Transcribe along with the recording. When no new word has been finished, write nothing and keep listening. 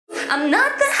I'm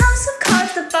not the house of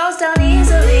cards that falls down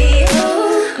easily.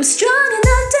 I'm strong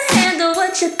enough to handle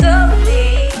what you throw at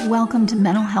me. Welcome to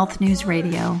Mental Health News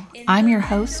Radio. I'm your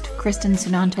host, Kristen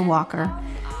Sunanta Walker.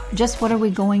 Just what are we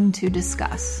going to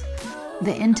discuss?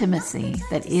 The intimacy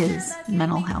that is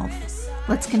mental health.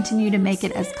 Let's continue to make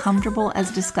it as comfortable as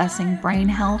discussing brain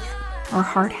health or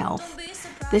heart health.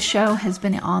 This show has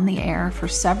been on the air for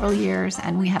several years,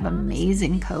 and we have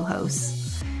amazing co-hosts.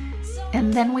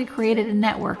 And then we created a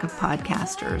network of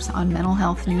podcasters on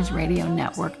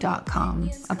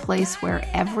mentalhealthnewsradionetwork.com, a place where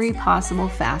every possible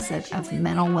facet of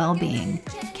mental well-being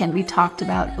can be talked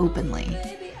about openly.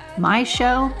 My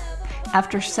show,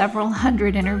 after several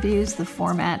hundred interviews, the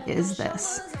format is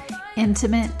this: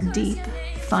 intimate, deep,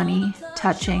 funny,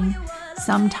 touching,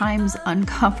 sometimes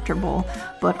uncomfortable,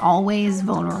 but always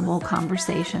vulnerable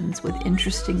conversations with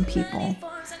interesting people.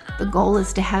 The goal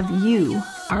is to have you,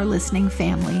 our listening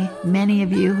family, many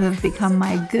of you who have become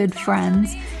my good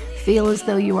friends, feel as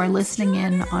though you are listening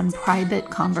in on private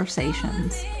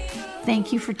conversations.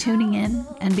 Thank you for tuning in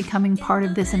and becoming part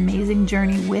of this amazing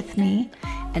journey with me,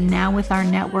 and now with our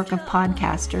network of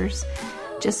podcasters.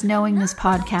 Just knowing this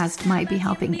podcast might be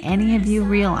helping any of you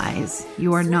realize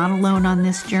you are not alone on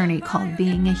this journey called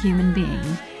being a human being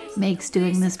makes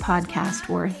doing this podcast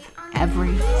worth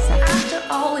every second. After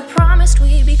all, we promised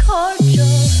we'd be cordial.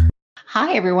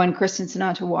 Hi everyone, Kristen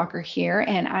Sunanta Walker here,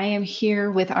 and I am here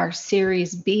with our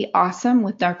series Be Awesome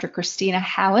with Dr. Christina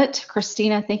Hallett.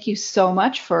 Christina, thank you so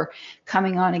much for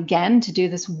coming on again to do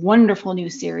this wonderful new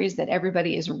series that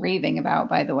everybody is raving about,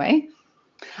 by the way.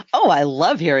 Oh, I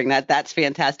love hearing that. That's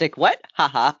fantastic. What?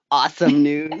 Haha, awesome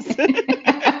news.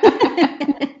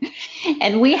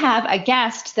 And we have a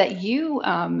guest that you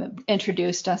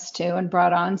introduced us to and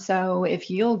brought on. So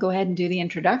if you'll go ahead and do the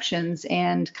introductions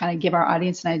and kind of give our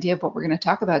audience an idea of what we're going to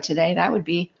talk about today, that would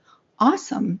be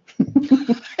awesome.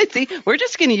 See, we're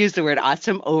just going to use the word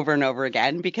awesome over and over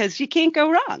again because you can't go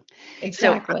wrong.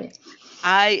 Exactly. So,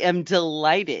 I am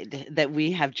delighted that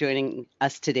we have joining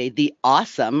us today the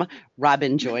awesome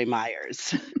Robin Joy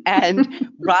Meyers.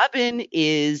 And Robin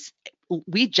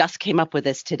we just came up with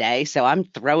this today, so I'm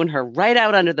throwing her right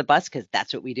out under the bus because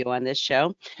that's what we do on this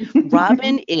show.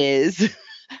 Robin is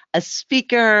a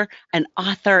speaker, an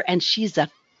author, and she's a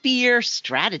fear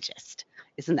strategist.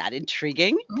 Isn't that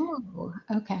intriguing? Oh,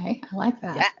 okay. I like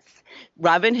that. Yes.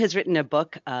 Robin has written a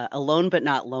book, Alone But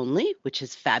Not Lonely, which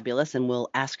is fabulous, and we'll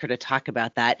ask her to talk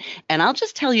about that. And I'll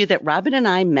just tell you that Robin and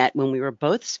I met when we were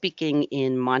both speaking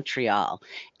in Montreal,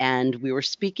 and we were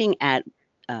speaking at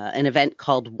an event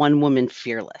called One Woman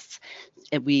Fearless.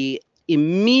 And we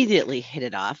immediately hit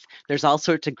it off. There's all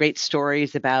sorts of great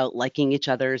stories about liking each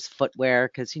other's footwear,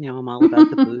 because, I'm all about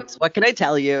the boots. What can I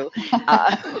tell you?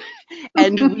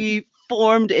 And we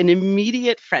formed an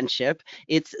immediate friendship.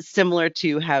 It's similar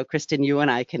to how, Kristen, you and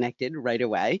I connected right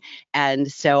away. And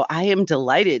so I am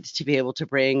delighted to be able to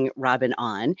bring Robin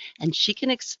on, and she can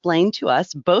explain to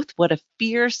us both what a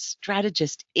fear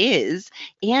strategist is,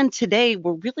 and today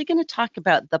we're really going to talk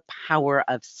about the power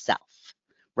of self.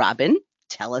 Robin,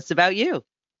 tell us about you.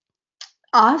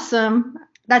 Awesome.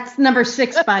 That's number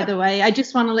 6, by the way. I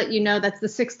just want to let you know that's the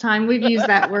 6th time we've used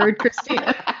that word,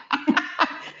 Christina.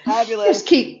 Fabulous.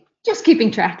 Just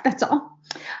keeping track, that's all.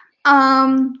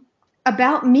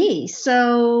 About me.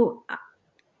 So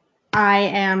I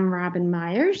am Robin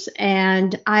Meyers,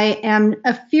 and I am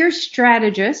a fear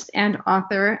strategist and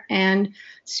author and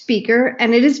speaker.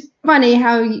 And it is funny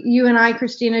how you and I,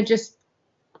 Christina, just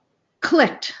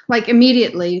clicked like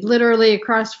immediately, literally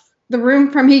across the room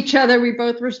from each other. We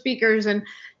both were speakers, and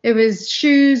it was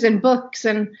shoes and books,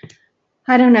 and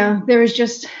I don't know, there was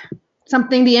just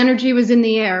something, the energy was in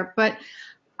the air. But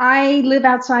I live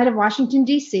outside of Washington,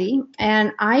 D.C.,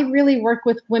 and I really work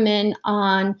with women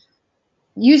on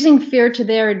using fear to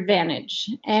their advantage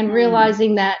and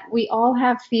realizing that we all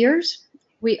have fears.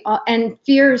 And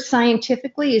fear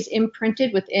scientifically is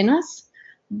imprinted within us,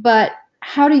 but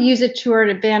how to use it to our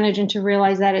advantage and to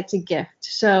realize that it's a gift.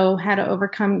 So how to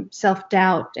overcome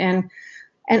self-doubt and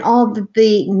all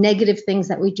the negative things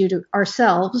that we do to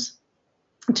ourselves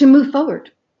to move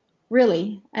forward,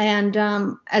 really. And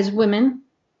as women,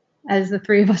 as the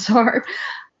 3 of us are,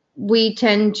 we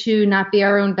tend to not be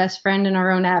our own best friend and our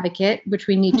own advocate, which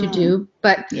we need to do.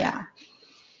 But,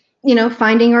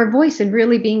 finding our voice and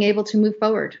really being able to move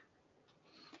forward.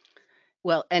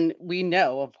 Well, and we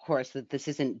know, of course, that this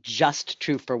isn't just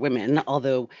true for women,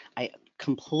 although I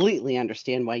completely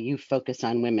understand why you focus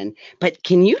on women. But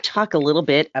can you talk a little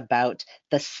bit about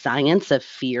the science of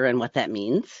fear and what that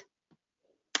means?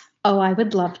 Oh, I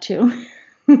would love to.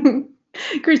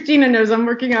 Christina knows I'm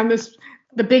working on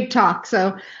the big talk.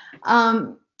 So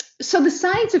So the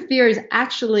science of fear is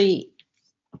actually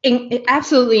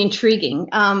absolutely intriguing.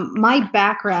 My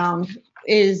background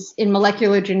is in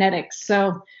molecular genetics,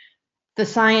 so the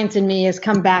science in me has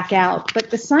come back out.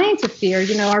 But the science of fear,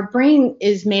 our brain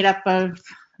is made up of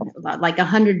like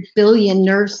 100 billion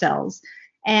nerve cells,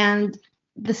 and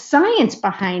the science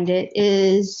behind it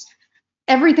is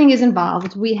everything is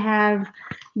involved. We have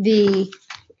the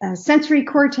sensory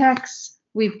cortex.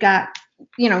 We've got,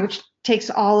 which takes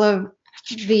all of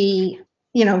the,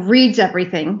 reads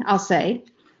everything, I'll say.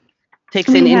 Takes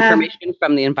in information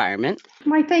from the environment.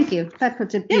 Why, thank you. That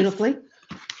puts it beautifully.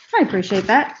 Yes. I appreciate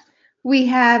that. We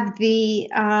have the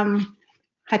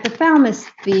hypothalamus,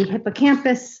 the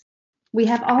hippocampus. We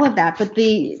have all of that. But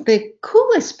the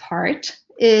coolest part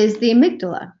is the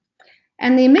amygdala.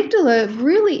 And the amygdala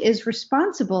really is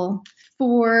responsible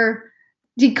for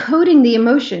decoding the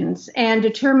emotions and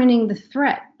determining the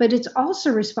threat, but it's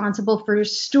also responsible for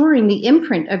storing the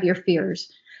imprint of your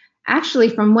fears, actually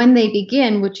from when they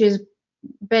begin, which has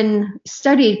been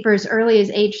studied for as early as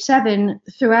age 7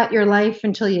 throughout your life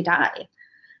until you die.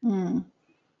 Mm.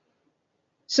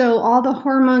 So all the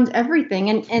hormones, everything.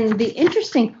 And the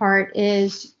interesting part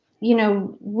is,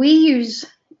 we use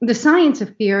the science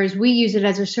of fear is we use it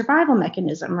as a survival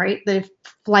mechanism, right? The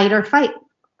flight or fight.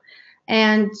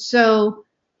 And so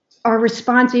our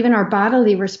response, even our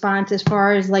bodily response, as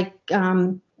far as like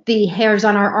the hairs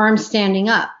on our arms standing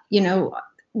up,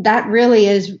 that really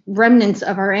is remnants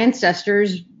of our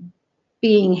ancestors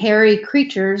being hairy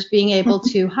creatures, being able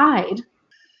to hide,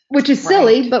 which is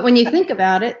silly, but when you think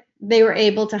about it, they were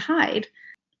able to hide.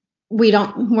 We're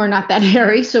not that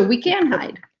hairy, so we can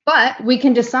hide. But we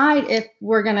can decide if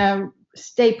we're going to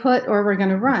stay put or we're going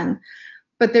to run.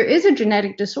 But there is a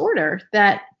genetic disorder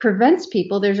that prevents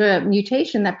people. There's a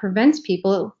mutation that prevents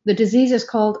people. The disease is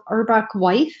called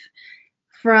Urbach-Wiethe,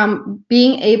 from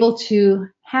being able to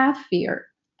have fear.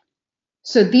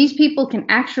 So these people can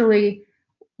actually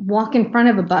walk in front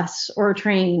of a bus or a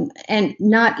train and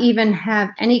not even have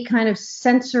any kind of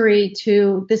sensory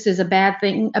to this is a bad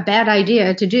thing, a bad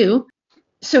idea to do.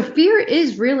 So fear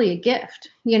is really a gift,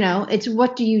 it's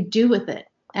what do you do with it?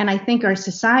 And I think our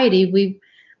society,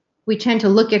 we tend to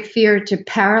look at fear to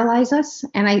paralyze us.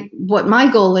 And what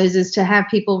my goal is to have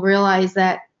people realize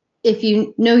that if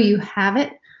you know you have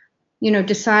it,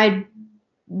 decide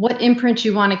what imprint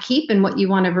you want to keep and what you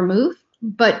want to remove,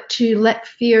 but to let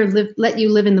fear let you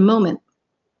live in the moment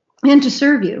and to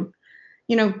serve you.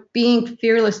 Being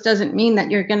fearless doesn't mean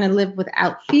that you're going to live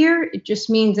without fear. It just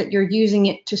means that you're using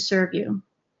it to serve you.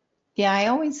 Yeah, I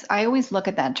always look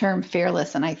at that term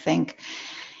fearless and I think,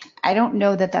 I don't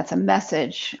know that that's a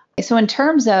message. So in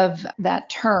terms of that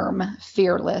term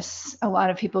fearless, a lot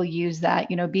of people use that,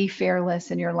 be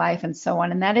fearless in your life and so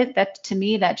on. And that to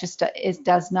me, that just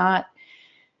does not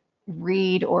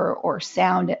read or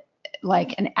sound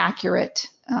like an accurate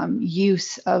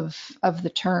use of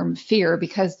the term fear,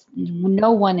 because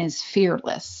no one is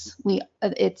fearless.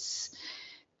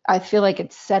 I feel like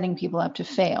it's setting people up to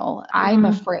fail. I'm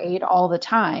afraid all the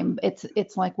time.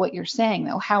 It's like what you're saying,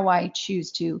 though, how I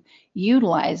choose to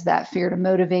utilize that fear to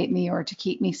motivate me or to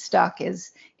keep me stuck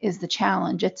is the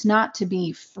challenge. It's not to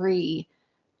be free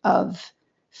of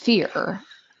fear.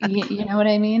 You know what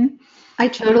I mean? I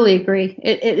totally agree.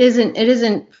 It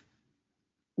isn't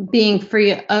being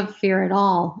free of fear at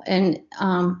all. And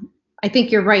I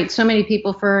think you're right. So many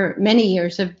people for many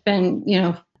years have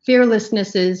been,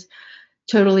 fearlessness is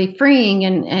totally freeing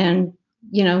and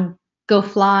go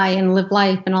fly and live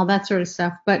life and all that sort of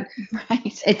stuff. But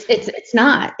it's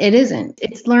not. It isn't.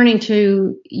 It's learning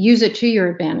to use it to your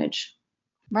advantage.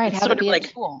 Right. How to be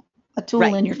like a tool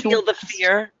in your tool. Feel the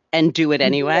fear and do it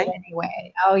anyway.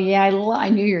 Oh yeah, I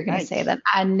knew you were going to say that.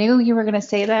 I knew you were going to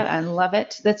say that. I love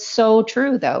it. That's so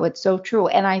true, though. It's so true.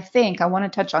 And I think I want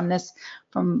to touch on this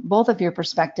from both of your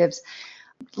perspectives.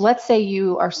 Let's say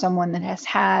you are someone that has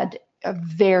had a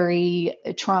very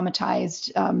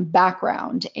traumatized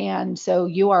background. And so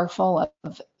you are full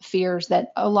of fears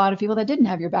that a lot of people that didn't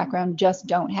have your background just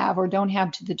don't have or don't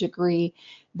have to the degree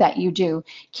that you do.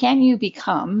 Can you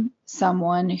become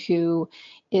someone who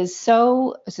is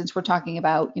so, since we're talking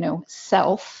about,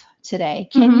 self today,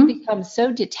 can you become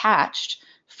so detached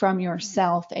from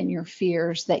yourself and your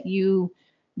fears that you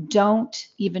don't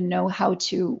even know how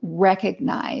to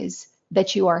recognize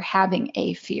that you are having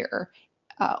a fear?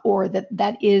 Or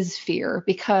that is fear,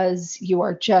 because you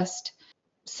are just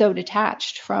so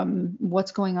detached from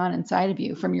what's going on inside of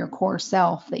you, from your core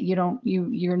self, that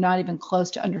you're not even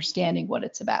close to understanding what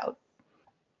it's about.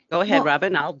 Go ahead,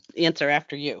 Robin. I'll answer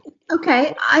after you.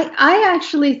 Okay. I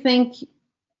actually think,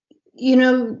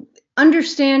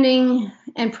 understanding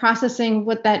and processing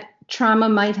what that trauma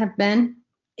might have been.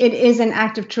 It is an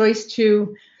active choice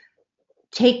to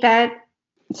take that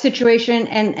situation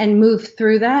and move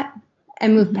through that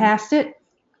and move past it.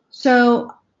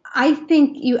 So I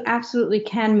think you absolutely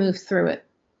can move through it.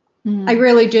 I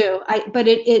really do. But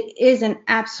it is an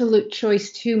absolute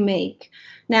choice to make.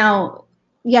 Now,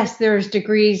 yes, there's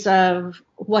degrees of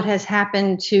what has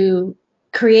happened to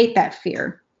create that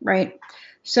fear, right?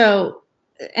 So,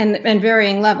 and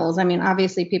varying levels. I mean,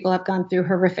 obviously people have gone through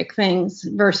horrific things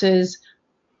versus,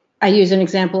 I use an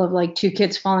example of like 2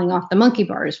 kids falling off the monkey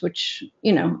bars, which,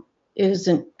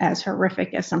 isn't as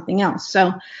horrific as something else.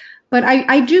 So, but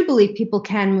I do believe people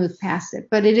can move past it,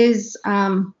 but it is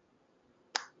a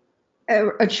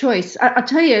choice. I'll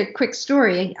tell you a quick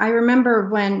story. I remember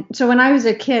when I was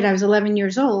a kid, I was 11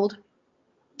 years old,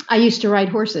 I used to ride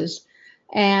horses,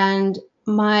 and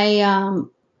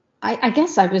I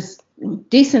guess I was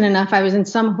decent enough. I was in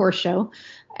some horse show,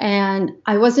 and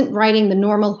I wasn't riding the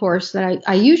normal horse that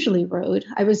I usually rode.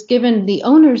 I was given the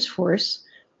owner's horse,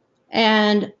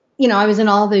 and I was in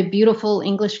all the beautiful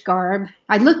English garb.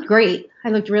 I looked great. I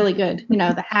looked really good.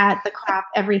 The hat, the crop,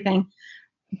 everything.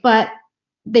 But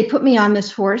they put me on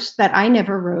this horse that I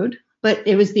never rode, but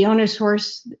it was the owner's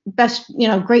horse, best,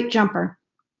 great jumper.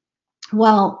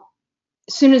 Well,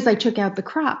 as soon as I took out the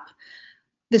crop,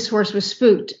 this horse was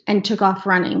spooked and took off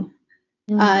running.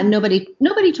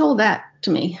 Nobody told that to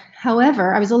me.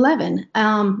 However, I was 11,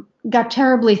 got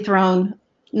terribly thrown,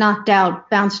 knocked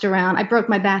out, bounced around. I broke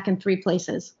my back in 3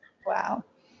 places. Wow.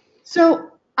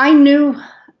 So I knew,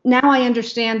 now I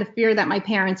understand the fear that my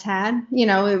parents had.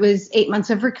 It was 8 months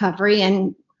of recovery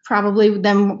and probably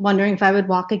them wondering if I would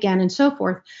walk again and so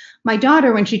forth. My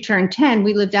daughter, when she turned 10,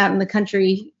 we lived out in the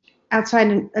country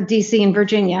outside of DC in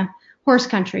Virginia, horse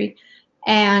country,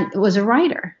 and was a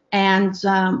rider. And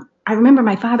I remember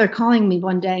my father calling me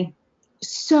one day,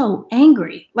 so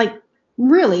angry, like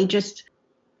really just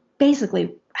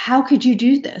basically, how could you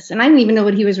do this? And I didn't even know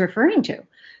what he was referring to.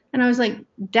 And I was like,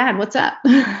 Dad, what's up?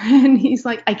 And he's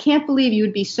like, I can't believe you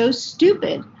would be so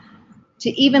stupid to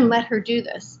even let her do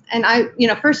this. And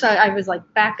first I was like,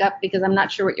 back up, because I'm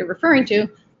not sure what you're referring to.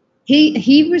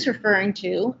 He was referring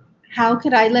to, how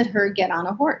could I let her get on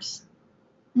a horse?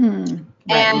 Right.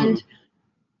 And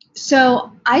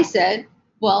so I said,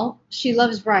 well, she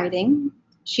loves riding.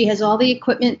 She has all the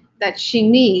equipment that she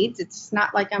needs. It's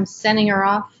not like I'm sending her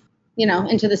off,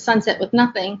 into the sunset with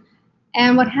nothing.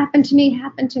 And what happened to me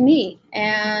happened to me.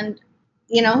 And,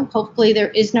 hopefully there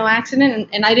is no accident.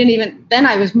 And I didn't even, then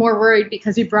I was more worried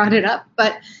because he brought it up.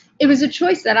 But it was a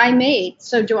choice that I made.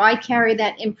 So do I carry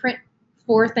that imprint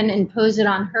forth and impose it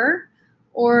on her?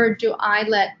 Or do I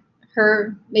let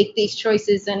her make these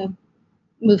choices and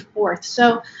move forth?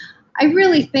 So I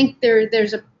really think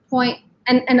there's a point.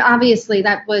 And obviously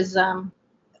that wasn't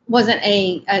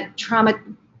a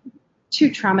too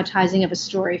traumatizing of a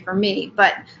story for me.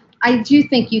 But I do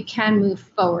think you can move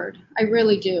forward. I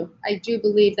really do. I do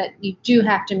believe that you do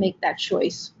have to make that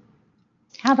choice.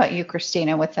 How about you,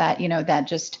 Christina, with that, that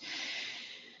just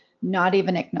not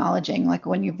even acknowledging, like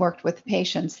when you've worked with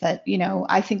patients that,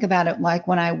 I think about it like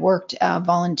when I worked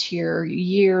volunteer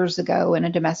years ago in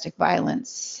a domestic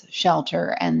violence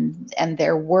shelter, and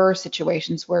there were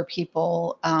situations where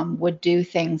people would do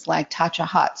things like touch a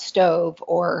hot stove,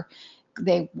 or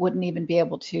they wouldn't even be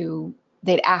able to,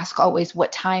 they'd ask always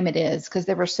what time it is, because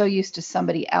they were so used to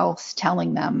somebody else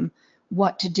telling them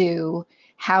what to do,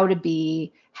 how to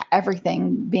be,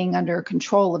 everything being under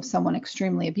control of someone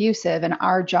extremely abusive. And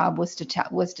our job was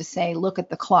to say, look at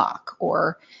the clock,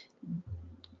 or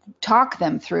talk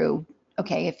them through,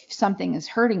 okay, if something is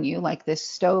hurting you, like this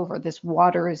stove or this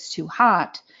water is too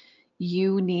hot,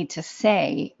 you need to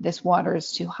say this water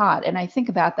is too hot. And I think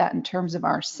about that in terms of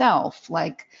ourself,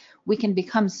 like we can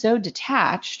become so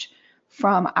detached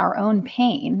from our own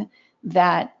pain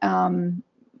that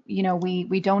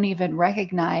we don't even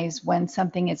recognize when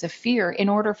something is a fear, in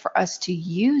order for us to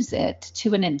use it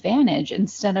to an advantage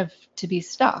instead of to be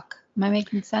stuck. Am I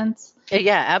making sense?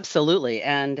 Yeah, absolutely.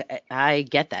 And I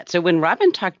get that. So when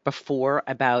Robin talked before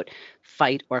about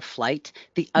fight or flight,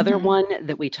 the other one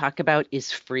that we talk about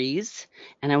is freeze.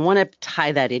 And I want to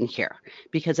tie that in here,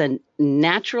 because a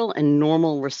natural and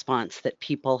normal response that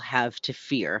people have to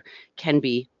fear can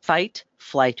be fight,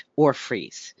 flight, or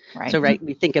freeze. Right. So,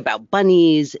 we think about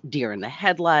bunnies, deer in the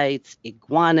headlights,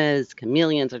 iguanas,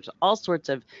 chameleons. There's all sorts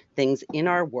of things in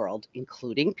our world,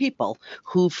 including people,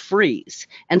 who freeze.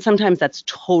 And sometimes that's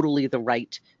totally the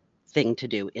right thing to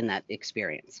do in that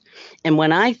experience. And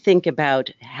when I think about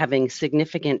having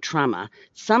significant trauma,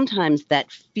 sometimes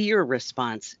that fear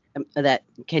response that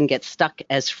can get stuck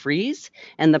as freeze,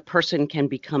 and the person can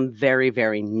become very,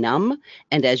 very numb.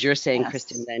 And as you're saying, Yes.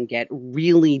 Kristen, then get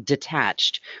really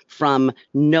detached from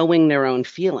knowing their own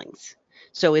feelings.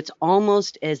 So it's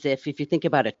almost as if you think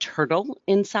about a turtle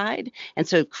inside, and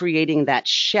so creating that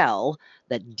shell,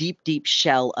 that deep, deep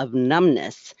shell of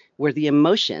numbness, where the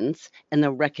emotions and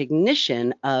the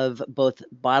recognition of both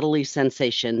bodily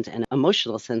sensations and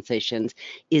emotional sensations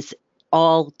is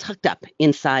all tucked up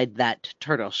inside that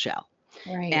turtle shell.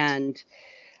 Right. And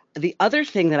the other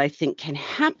thing that I think can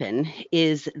happen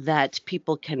is that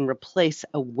people can replace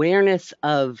awareness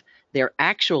of their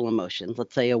actual emotions,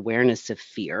 let's say awareness of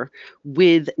fear,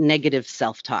 with negative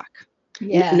self-talk.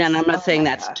 Yes. And I'm not Oh saying my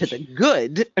that's to gosh. the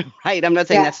good, right? I'm not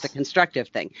saying that's the Yes. constructive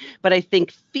thing. But I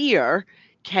think fear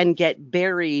can get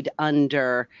buried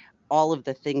under all of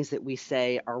the things that we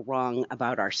say are wrong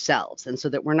about ourselves. And so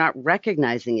that we're not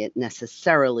recognizing it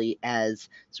necessarily as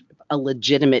a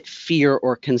legitimate fear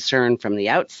or concern from the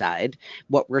outside.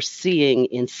 What we're seeing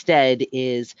instead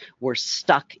is we're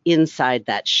stuck inside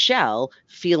that shell,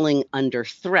 feeling under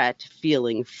threat,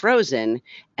 feeling frozen,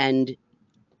 and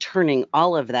turning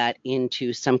all of that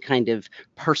into some kind of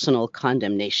personal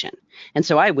condemnation. And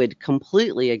so I would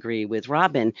completely agree with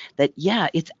Robin that, yeah,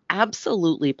 it's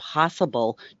absolutely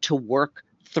possible to work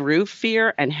through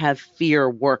fear and have fear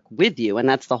work with you. And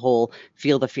that's the whole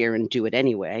feel the fear and do it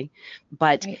anyway.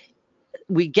 But Right.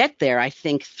 we get there, I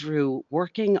think, through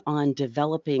working on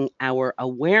developing our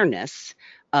awareness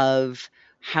of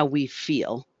how we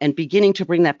feel and beginning to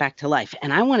bring that back to life.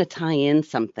 And I want to tie in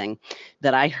something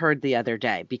that I heard the other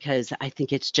day, because I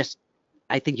think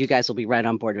I think you guys will be right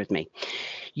on board with me.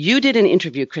 You did an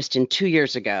interview, Kristen, 2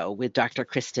 years ago with Dr.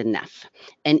 Kristen Neff.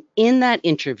 And in that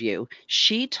interview,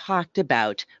 she talked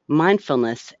about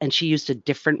mindfulness, and she used a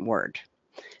different word.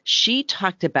 She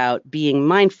talked about being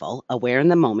mindful, aware in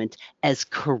the moment, as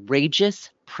courageous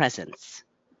presence.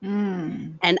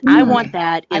 Mm. And I want Mm.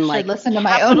 that I in should like listen to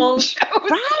my own capitals.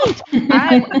 shows.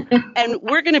 Right. And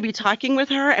we're going to be talking with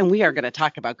her, and we are going to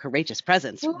talk about courageous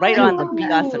presence right I on the love Be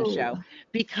that. Awesome show.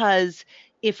 Because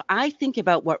if I think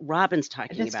about what Robin's I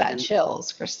talking just about, got and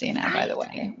chills, Christina, by the right,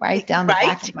 way, right down the back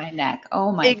right, of my neck.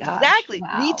 Oh my gosh. exactly, me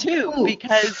Wow. too, Ooh.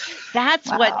 because that's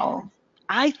what Wow.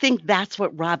 I think that's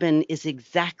what Robin is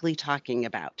exactly talking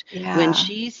about. When Yeah.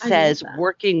 she I love says that.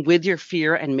 working with your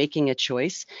fear and making a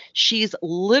choice, she's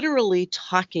literally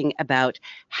talking about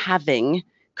having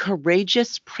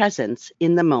courageous presence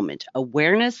in the moment,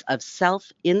 awareness of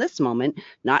self in this moment,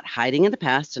 not hiding in the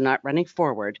past and not running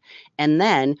forward. And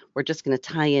then we're just going to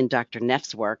tie in Dr.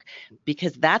 Neff's work,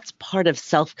 because that's part of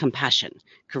self-compassion,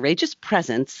 courageous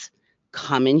presence,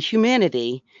 common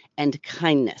humanity, and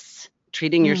kindness,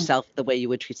 treating Mm. yourself the way you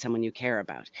would treat someone you care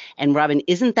about. And Robin,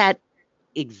 isn't that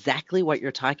exactly what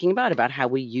you're talking about how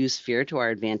we use fear to our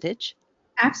advantage?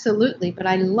 Absolutely, but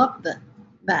I love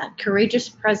that courageous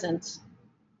presence.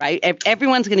 Right?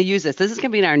 Everyone's going to use this. This is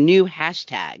going to be our new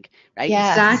hashtag, right?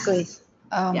 Exactly. Yes.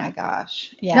 Oh Yeah. my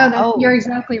gosh. No, Yeah. that you're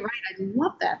exactly right. I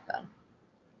love that though.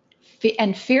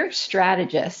 And fear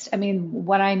strategist. I mean,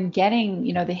 what I'm getting,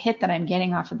 the hit that I'm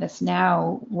getting off of this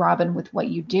now, Robin, with what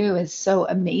you do is so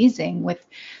amazing with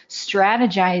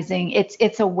strategizing.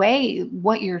 It's a way,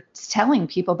 what you're telling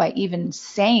people by even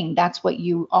saying that's what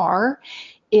you are,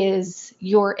 is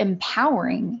you're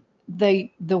empowering the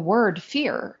word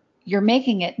fear. You're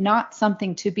making it not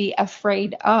something to be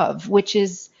afraid of, which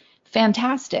is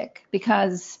fantastic,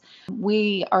 because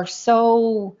we are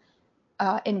so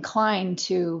inclined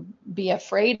to be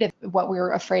afraid of what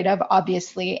we're afraid of,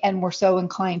 obviously, and we're so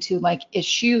inclined to like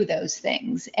eschew those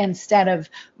things instead of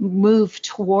move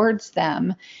towards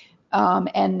them,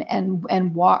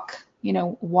 and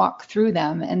walk through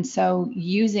them. And so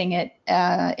using it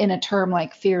in a term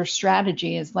like fear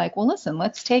strategy is like, well, listen,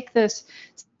 let's take this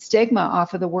stigma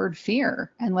off of the word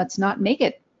fear and let's not make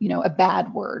it a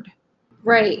bad word.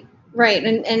 Right, right.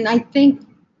 And I think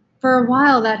for a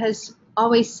while that has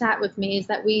always sat with me, is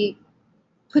that we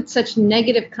put such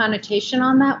negative connotation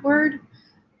on that word.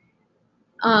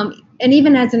 And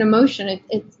even as an emotion,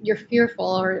 you're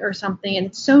fearful or something, and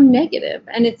it's so negative.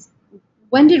 And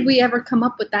when did we ever come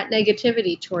up with that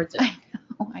negativity towards it?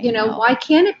 I know. Why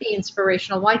can't it be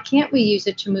inspirational? Why can't we use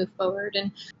it to move forward?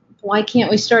 And why can't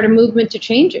we start a movement to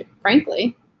change it,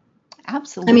 frankly?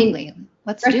 Absolutely. I mean,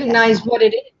 Let's do that. recognize what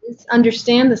it is,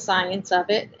 understand the science of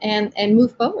it, and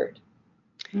move forward.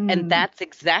 And that's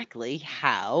exactly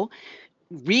how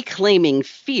reclaiming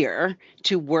fear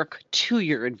to work to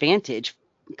your advantage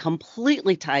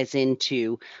completely ties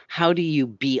into how do you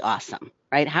be awesome,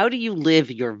 right? How do you live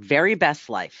your very best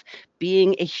life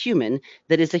being a human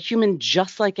that is a human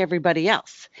just like everybody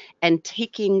else, and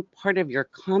taking part of your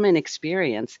common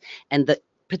experience and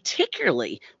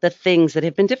particularly the things that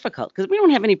have been difficult, because we don't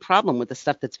have any problem with the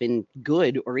stuff that's been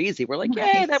good or easy. We're like,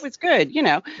 yeah, that was good,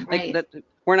 like Right. that.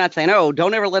 We're not saying, oh,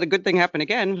 don't ever let a good thing happen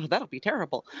again. Well, that'll be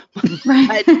terrible.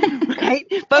 Right.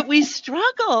 Right? But we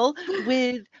struggle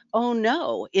with, oh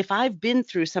no, if I've been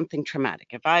through something traumatic,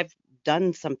 if I've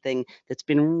done something that's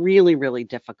been really, really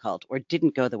difficult or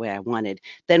didn't go the way I wanted,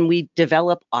 then we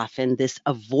develop often this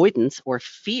avoidance or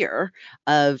fear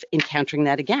of encountering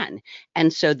that again.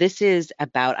 And so this is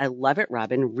about, I love it,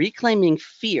 Robin, reclaiming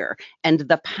fear. And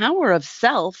the power of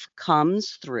self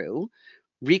comes through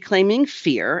reclaiming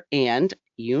fear and,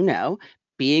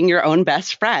 being your own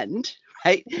best friend,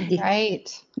 right?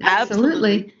 Right.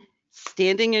 Absolutely.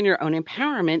 Standing in your own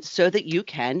empowerment so that you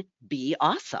can be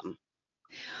awesome.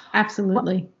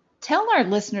 Absolutely. Tell our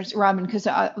listeners, Robin, because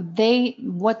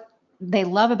what they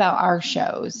love about our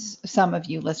shows, some of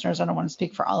you listeners, I don't want to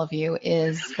speak for all of you,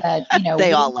 is that,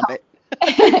 They all love it.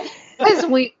 Because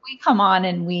we come on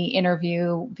and we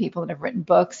interview people that have written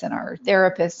books and our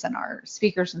therapists and our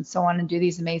speakers and so on, and do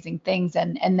these amazing things.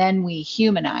 And then we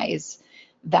humanize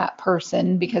that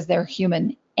person because they're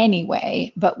human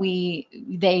anyway, but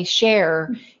they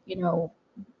share,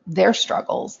 their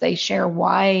struggles. They share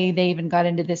why they even got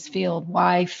into this field,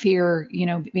 why fear,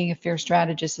 being a fear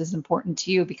strategist is important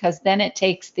to you, because then it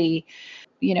takes the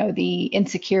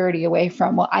insecurity away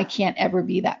from, well, I can't ever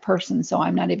be that person, so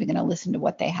I'm not even going to listen to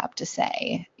what they have to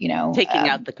say, Taking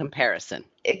out the comparison.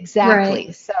 Exactly.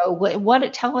 Right. So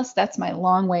tell us, that's my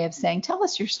long way of saying, tell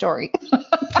us your story.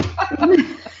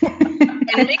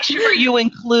 And make sure you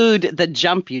include the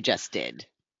jump you just did.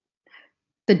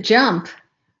 The jump.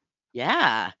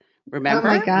 Yeah. Remember?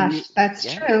 Oh my gosh,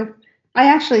 that's true.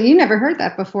 You never heard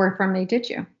that before from me, did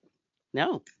you?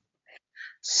 No.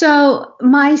 So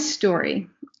my story,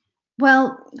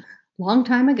 well, long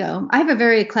time ago, I have a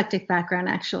very eclectic background,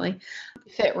 actually.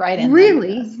 Fit right in.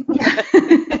 Really?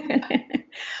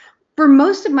 For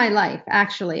most of my life,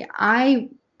 actually, I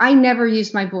never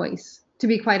used my voice, to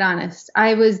be quite honest.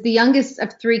 I was the youngest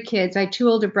of 3 kids. I had 2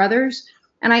 older brothers,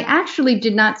 and I actually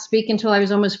did not speak until I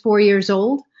was almost 4 years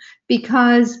old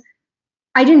because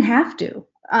I didn't have to.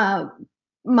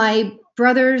 My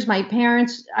brothers, my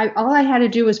parents, all I had to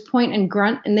do was point and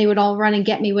grunt, and they would all run and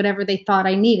get me whatever they thought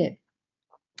I needed.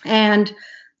 And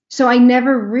so I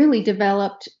never really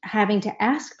developed having to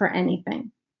ask for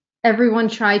anything. Everyone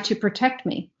tried to protect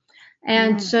me.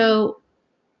 And so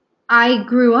I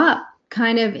grew up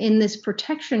kind of in this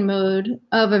protection mode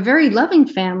of a very loving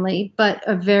family, but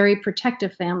a very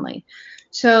protective family.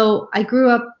 So I grew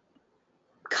up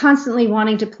constantly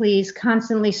wanting to please,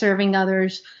 constantly serving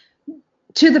others,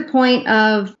 to the point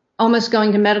of almost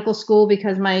going to medical school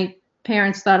because my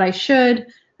parents thought I should.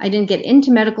 I didn't get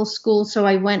into medical school, so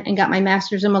I went and got my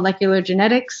master's in molecular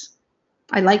genetics.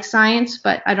 I like science,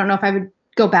 but I don't know if I would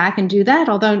go back and do that,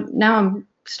 although now I'm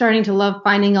starting to love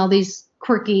finding all these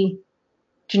quirky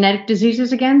genetic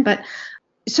diseases again. But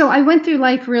so I went through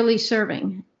life really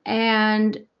serving.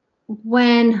 And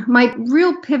when my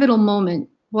real pivotal moment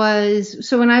was,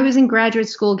 so when I was in graduate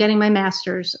school getting my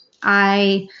master's,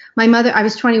 I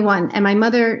was 21 and my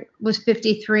mother was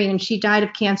 53 and she died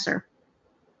of cancer.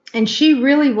 And she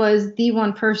really was the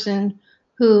one person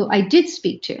who I did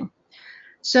speak to.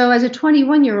 So as a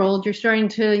 21-year-old, you're starting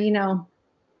to,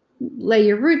 lay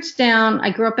your roots down.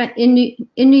 I grew up in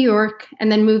New York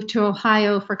and then moved to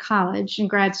Ohio for college and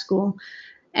grad school.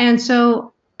 And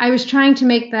so I was trying to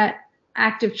make that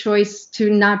active choice to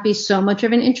not be so much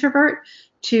of an introvert,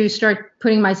 to start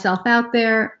putting myself out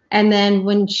there. And then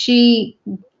when she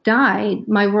died,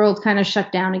 my world kind of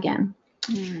shut down again.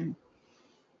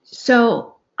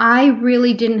 So I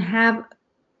really didn't have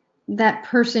that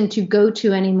person to go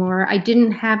to anymore. I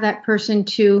didn't have that person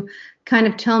to kind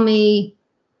of tell me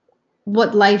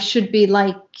what life should be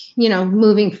like,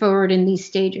 moving forward in these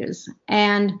stages.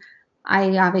 And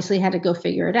I obviously had to go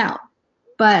figure it out.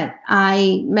 But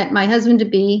I met my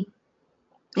husband-to-be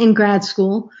in grad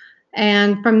school,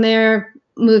 and from there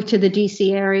moved to the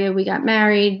DC area. We got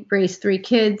married, raised 3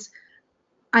 kids.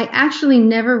 I actually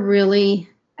never really,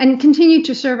 and continued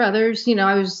to serve others.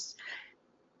 I was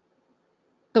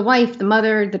the wife, the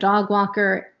mother, the dog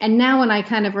walker. And now when I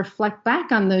kind of reflect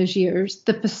back on those years,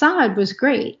 the facade was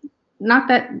great. Not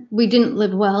that we didn't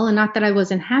live well and not that I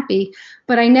wasn't happy,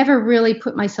 but I never really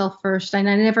put myself first. And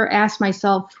I never asked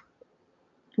myself,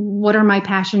 what are my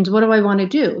passions? What do I want to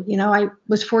do? I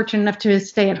was fortunate enough to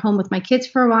stay at home with my kids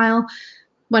for a while,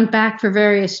 went back for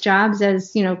various jobs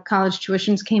as, college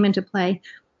tuitions came into play,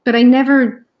 but I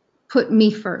never put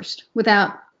me first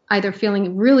without either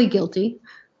feeling really guilty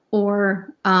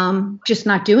or just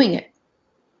not doing it.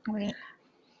 Right.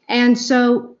 And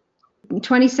so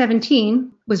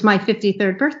 2017 was my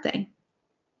 53rd birthday.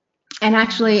 And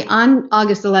actually on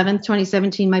August 11th,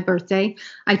 2017, my birthday,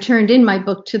 I turned in my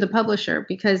book to the publisher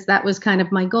because that was kind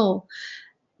of my goal.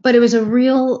 But it was a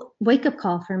real wake-up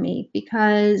call for me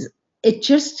because it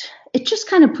just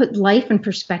kind of put life in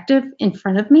perspective in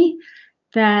front of me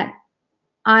that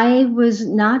I was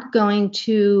not going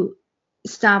to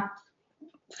stop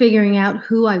figuring out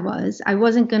who I was. I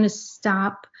wasn't going to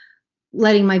stop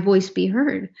letting my voice be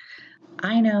heard.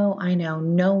 I know,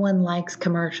 no one likes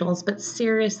commercials, but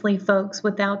seriously, folks,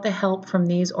 without the help from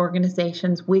these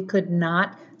organizations, we could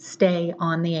not stay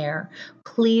on the air.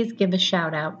 Please give a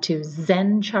shout out to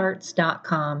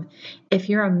zencharts.com. If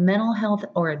you're a mental health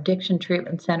or addiction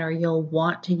treatment center, you'll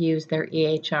want to use their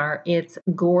EHR. It's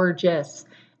gorgeous,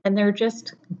 and they're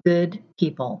just good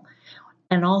people.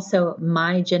 And also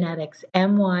MyGenetics,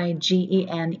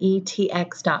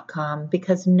 MyGenetx.com,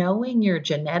 because knowing your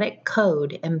genetic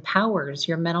code empowers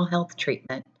your mental health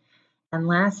treatment. And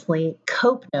lastly,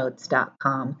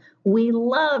 CopeNotes.com. We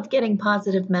love getting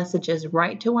positive messages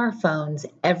right to our phones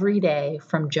every day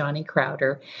from Johnny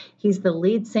Crowder. He's the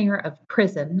lead singer of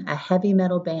Prison, a heavy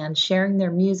metal band sharing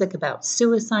their music about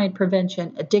suicide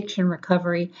prevention, addiction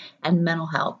recovery, and mental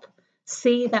health.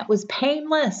 See, that was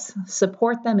painless.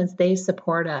 Support them as they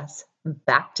support us.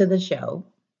 Back to the show.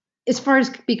 As far as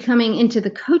becoming into the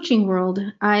coaching world,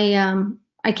 I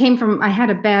had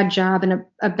a bad job and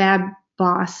a bad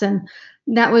boss, and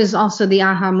that was also the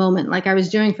aha moment. Like I was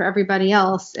doing for everybody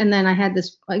else, and then I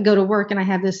go to work and I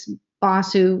had this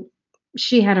boss who,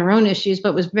 she had her own issues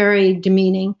but was very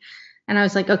demeaning, and I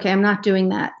was like, okay, I'm not doing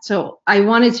that. So I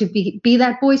wanted to be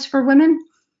that voice for women,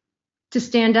 to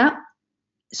stand up.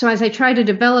 So as I tried to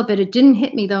develop it, it didn't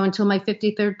hit me though until my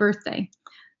 53rd birthday.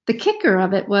 The kicker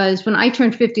of it was when I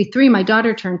turned 53, my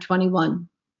daughter turned 21.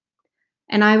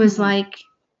 And I was like,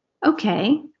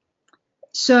 okay.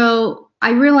 So I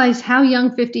realized how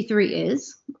young 53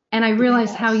 is, and I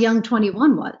realized how young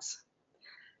 21 was.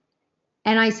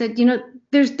 And I said,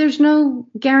 there's no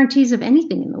guarantees of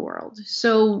anything in the world.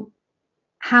 So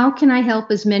how can I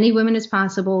help as many women as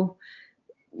possible?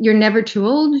 You're never too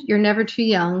old, you're never too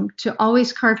young to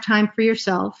always carve time for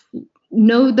yourself.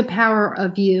 Know the power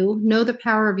of you, know the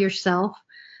power of yourself,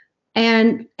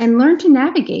 and learn to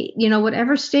navigate,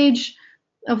 whatever stage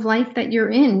of life that you're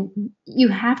in. You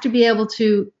have to be able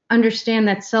to understand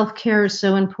that self-care is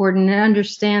so important, and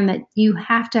understand that you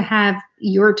have to have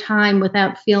your time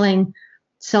without feeling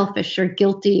selfish or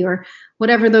guilty or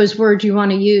whatever those words you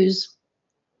want to use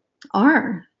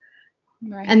are.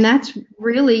 Right. And that's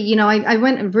really, I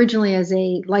went originally as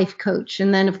a life coach,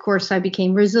 and then of course I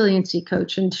became resiliency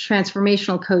coach and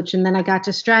transformational coach, and then I got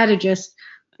to strategist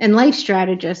and life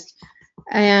strategist.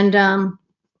 And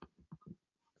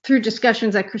through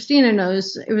discussions that Christina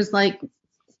knows, it was like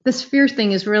this fear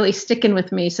thing is really sticking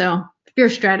with me. So fear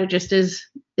strategist is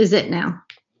it now.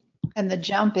 And the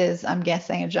jump is, I'm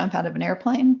guessing, a jump out of an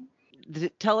airplane.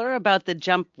 Tell her about the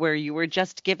jump where you were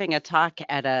just giving a talk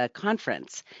at a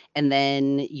conference and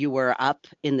then you were up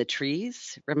in the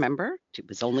trees. Remember? It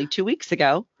was only 2 weeks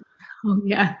ago. Oh,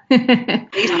 yeah.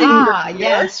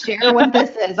 Yes. Share what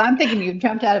this is. I'm thinking you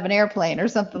jumped out of an airplane or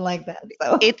something like that.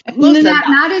 So it's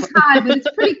not as high, but it's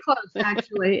pretty close,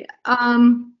 actually.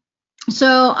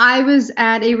 So I was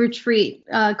at a retreat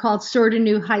called Soar to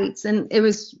New Heights, and it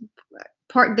was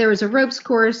there was a ropes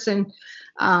course and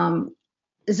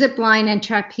zip line and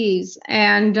trapeze,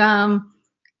 and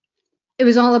it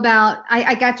was all about,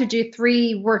 I got to do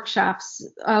 3 workshops.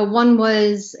 One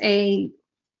was a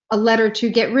letter to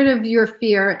get rid of your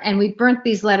fear, and we burnt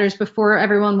these letters before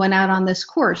everyone went out on this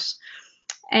course.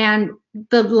 And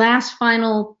the last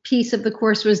final piece of the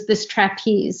course was this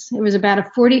trapeze. It was about a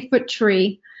 40-foot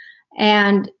tree,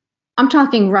 and I'm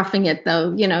talking roughing it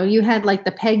though. You had like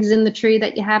the pegs in the tree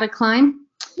that you had to climb.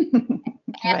 And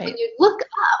right. When you look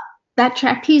up, that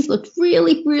trapeze looked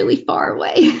really, really far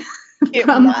away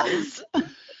from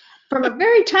a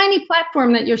very tiny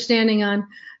platform that you're standing on.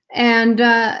 And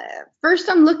first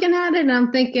I'm looking at it and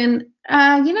I'm thinking,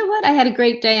 you know what? I had a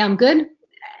great day. I'm good.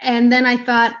 And then I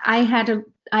thought I had to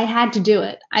do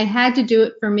it. I had to do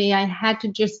it for me. I had to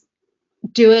just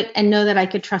do it and know that I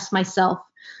could trust myself.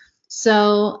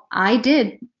 So I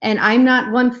did. And I'm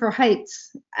not one for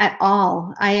heights at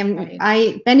all.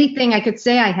 If anything, I could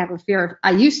say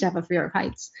I used to have a fear of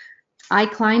heights. I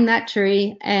climbed that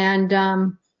tree, and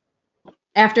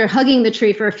after hugging the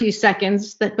tree for a few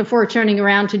seconds before turning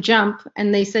around to jump,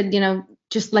 and they said,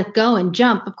 just let go and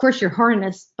jump. Of course you're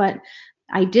harnessed, but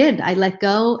I did. I let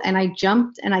go and I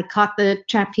jumped and I caught the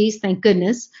trapeze, thank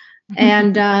goodness.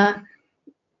 And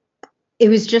it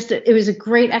was a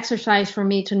great exercise for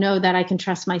me to know that I can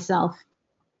trust myself.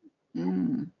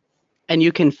 Mm. And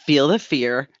you can feel the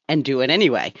fear and do it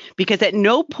anyway. Because at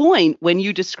no point when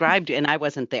you described, and I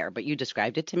wasn't there, but you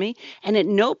described it to me, and at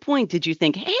no point did you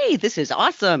think, hey, this is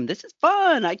awesome. This is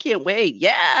fun. I can't wait.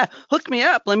 Yeah, hook me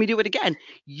up. Let me do it again.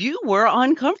 You were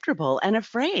uncomfortable and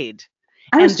afraid.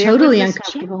 I was And there was totally this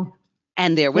uncomfortable.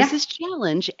 And there was Yeah. this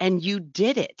challenge, and you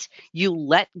did it. You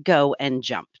let go and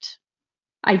jumped.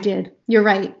 I did. You're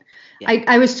right. Yeah.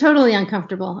 I was totally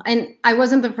uncomfortable. And I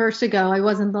wasn't the first to go. I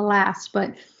wasn't the last,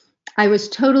 but I was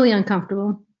totally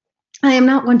uncomfortable. I am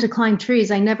not one to climb trees.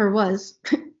 I never was,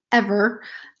 ever.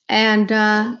 And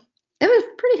it was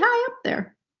pretty high up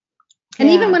there. And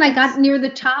Yeah, even when I got near the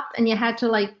top and you had to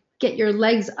like get your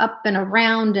legs up and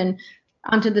around and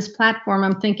onto this platform,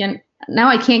 I'm thinking, now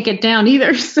I can't get down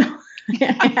either. So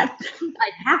I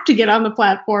have to get on the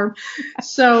platform.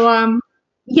 So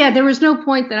yeah, there was no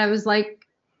point that I was like,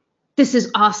 this is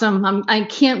awesome. I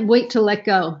can't wait to let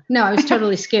go. No, I was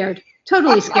totally scared.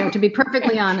 Totally scared, to be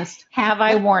perfectly honest. Have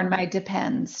I worn my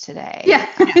Depends today? Yeah.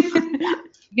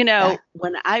 You know,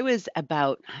 when I was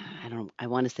about, I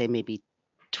want to say maybe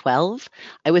 12,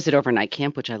 I was at overnight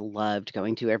camp, which I loved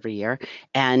going to every year.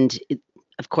 And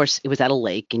of course, it was at a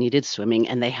lake and you did swimming,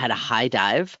 and they had a high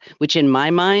dive, which in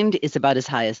my mind is about as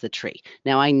high as the tree.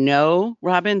 Now, I know,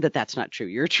 Robin, that that's not true.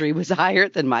 Your tree was higher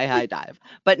than my high dive.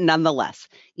 But nonetheless,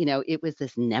 it was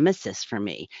this nemesis for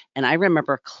me. And I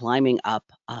remember climbing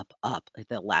up, up, up. Like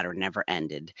the ladder never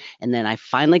ended. And then I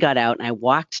finally got out and I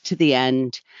walked to the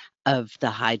end of the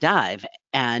high dive,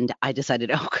 and I decided,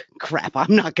 oh crap,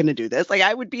 I'm not going to do this. Like,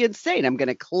 I would be insane. I'm going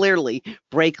to clearly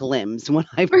break limbs when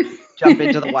I jump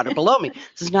into the water below me.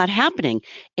 This is not happening.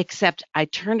 Except I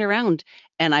turned around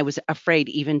and I was afraid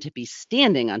even to be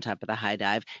standing on top of the high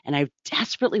dive, and I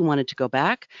desperately wanted to go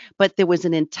back, but there was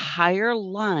an entire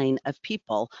line of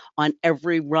people on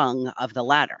every rung of the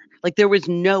ladder. Like, there was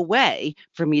no way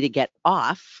for me to get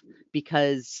off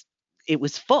because it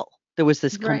was full. There was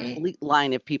this Right. complete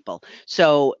line of people.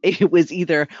 So it was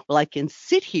either, well, I can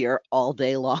sit here all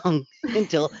day long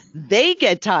until they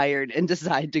get tired and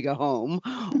decide to go home,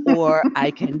 or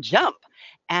I can jump.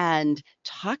 And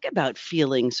talk about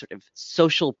feeling sort of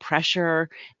social pressure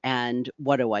and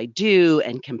what do I do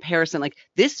and comparison. Like,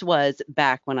 this was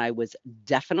back when I was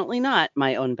definitely not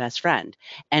my own best friend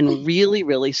and really,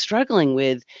 really struggling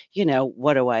with,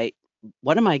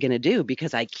 what am I going to do?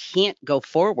 Because I can't go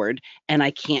forward and I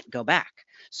can't go back.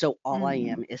 So all I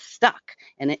am is stuck.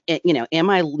 And am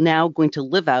I now going to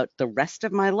live out the rest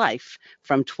of my life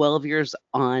from 12 years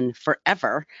on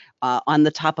forever on the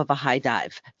top of a high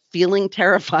dive, feeling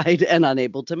terrified and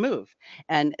unable to move?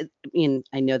 And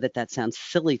I know that sounds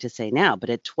silly to say now,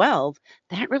 but at 12,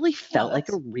 that really felt like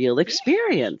a real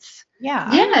experience.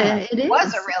 Yeah. Yeah, it It was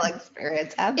is. a real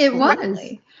experience. It was.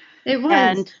 Absolutely. It was.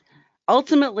 And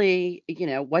ultimately,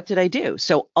 what did I do?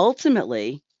 So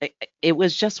ultimately, it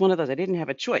was just one of those. I didn't have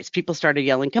a choice. People started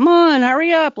yelling, come on,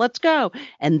 hurry up, let's go.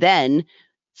 And then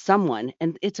someone,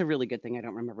 and it's a really good thing, I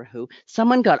don't remember who,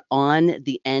 someone got on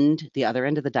the other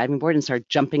end of the diving board and started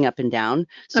jumping up and down.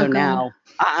 So Oh, God. now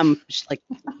I'm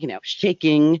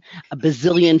shaking a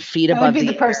bazillion feet That above would be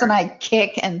the the person I'd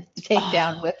kick and take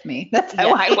down with me. That's how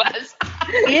Yeah. I was.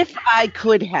 If I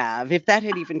could have, if that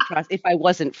had even crossed, if I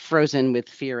wasn't frozen with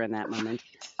fear in that moment,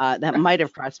 that might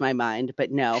have crossed my mind,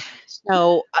 but no.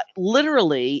 So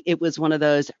literally, it was one of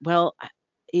those,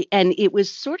 and it was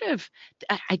sort of,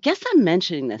 I guess I'm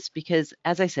mentioning this because,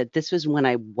 as I said, this was when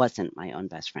I wasn't my own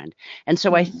best friend. And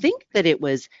so I think that it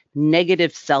was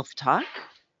negative self-talk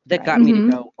that got me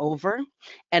to go over.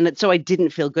 And so I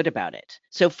didn't feel good about it.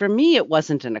 So for me, it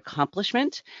wasn't an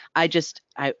accomplishment. I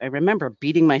remember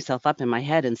beating myself up in my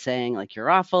head and saying, like, you're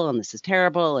awful and this is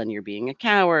terrible and you're being a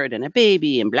coward and a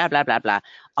baby and blah, blah, blah, blah,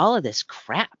 all of this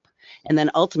crap. And then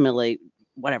ultimately,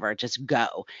 whatever, just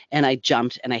go. And I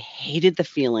jumped and I hated the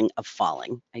feeling of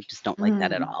falling. I just don't like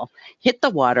that at all. Hit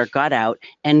the water, got out,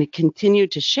 and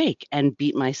continued to shake and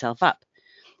beat myself up.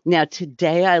 Now,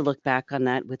 today I look back on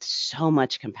that with so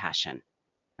much compassion,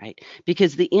 right?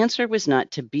 Because the answer was not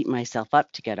to beat myself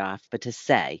up to get off, but to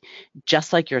say,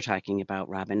 just like you're talking about,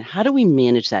 Robin, how do we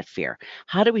manage that fear?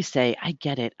 How do we say, I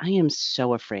get it. I am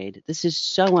so afraid. This is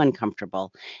so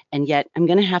uncomfortable. And yet I'm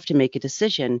going to have to make a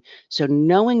decision. So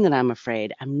knowing that I'm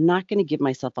afraid, I'm not going to give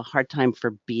myself a hard time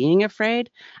for being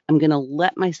afraid. I'm going to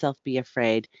let myself be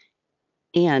afraid,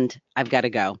 and I've got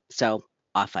to go. So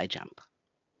off I jump.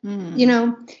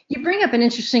 You bring up an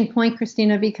interesting point,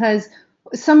 Christina, because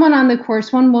someone on the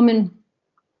course, one woman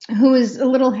who was a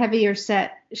little heavier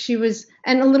set. She was,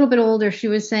 and a little bit older. She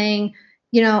was saying,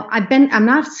 I'm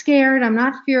not scared. I'm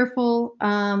not fearful.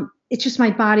 It's just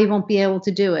my body won't be able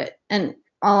to do it. And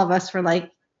all of us were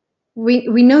like, we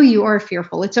know you are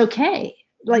fearful. It's okay.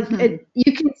 Like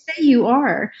you can say you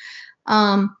are.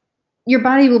 Your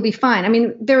body will be fine. I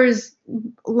mean, there is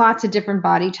lots of different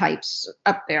body types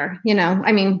up there.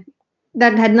 I mean,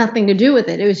 that had nothing to do with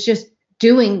it. It was just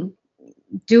doing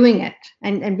it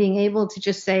and being able to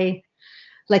just say,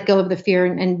 let go of the fear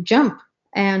and jump.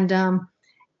 And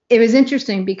it was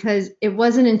interesting because it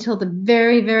wasn't until the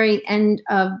very, very end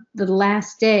of the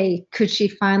last day could she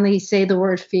finally say the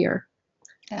word fear.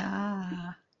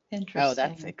 Ah, interesting. Oh,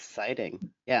 that's exciting.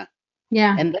 Yeah.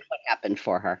 Yeah. And then what happened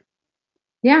for her?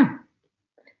 Yeah.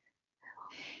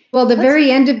 Well, the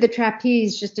very end of the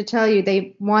trapeze, just to tell you,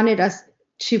 they wanted us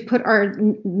to put our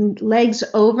legs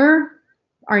over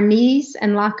our knees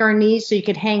and lock our knees so you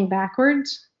could hang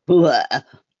backwards. Blah.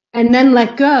 And then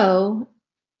let go.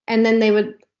 And then they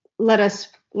would let us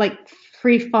like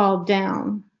free fall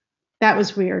down. That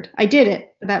was weird. I did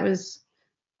it.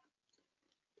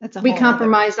 We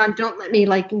compromised on don't let me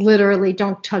like literally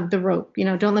don't tug the rope,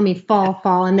 don't let me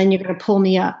fall. And then you're going to pull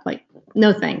me up. Like,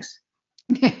 no, thanks.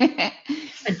 A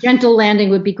gentle landing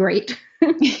would be great.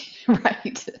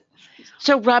 Right.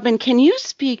 So, Robin, can you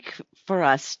speak for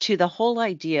us to the whole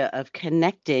idea of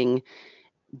connecting,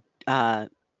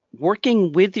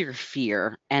 working with your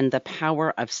fear and the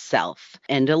power of self,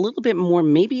 and a little bit more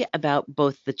maybe about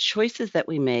both the choices that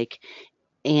we make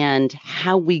and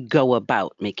how we go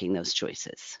about making those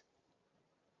choices?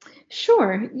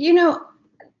 Sure.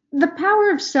 The power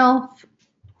of self,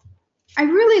 I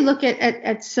really look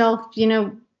at self,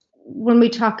 when we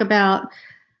talk about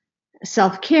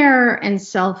self-care and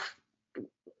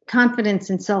self-confidence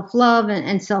and self-love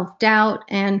and self-doubt.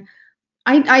 And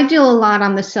I deal a lot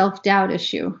on the self-doubt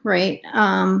issue, right?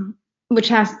 Which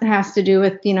has to do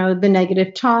with, the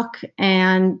negative talk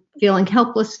and feeling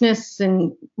helplessness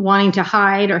and wanting to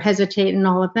hide or hesitate and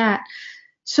all of that.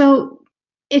 So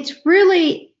it's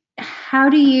really, how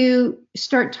do you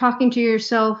start talking to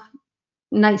yourself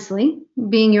nicely,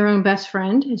 being your own best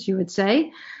friend, as you would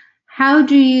say? How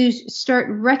do you start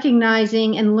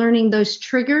recognizing and learning those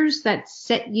triggers that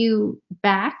set you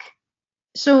back?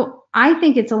 So I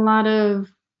think it's a lot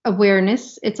of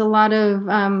awareness. It's a lot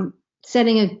of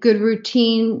setting a good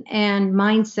routine and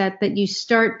mindset that you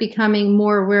start becoming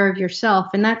more aware of yourself.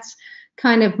 And that's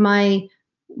kind of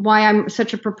why I'm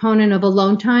such a proponent of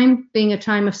alone time being a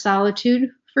time of solitude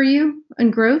for you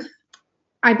and growth.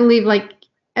 I believe like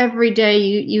every day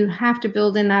you have to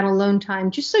build in that alone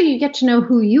time just so you get to know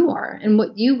who you are and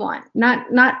what you want, not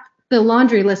the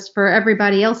laundry list for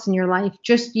everybody else in your life,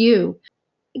 just you,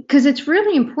 because it's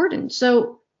really important.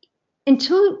 So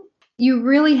until you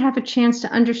really have a chance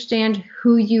to understand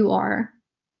who you are,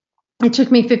 it took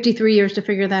me 53 years to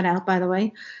figure that out, by the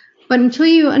way, but until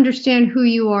you understand who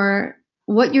you are,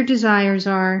 what your desires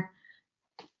are,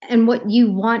 and what you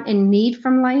want and need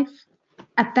from life,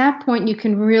 at that point, you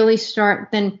can really start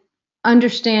then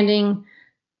understanding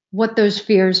what those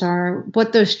fears are,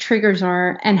 what those triggers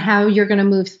are, and how you're going to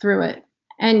move through it.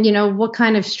 And, what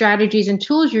kind of strategies and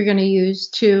tools you're going to use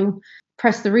to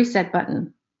press the reset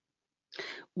button.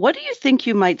 What do you think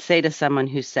you might say to someone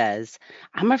who says,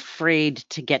 I'm afraid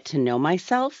to get to know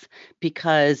myself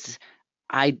because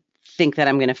I think that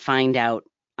I'm going to find out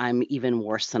I'm even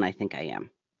worse than I think I am?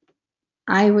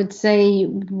 I would say,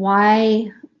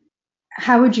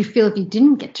 how would you feel if you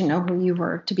didn't get to know who you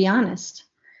were, to be honest?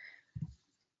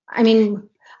 I mean,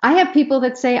 I have people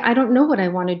that say, I don't know what I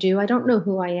want to do. I don't know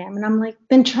who I am. And I'm like,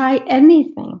 then try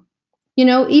anything.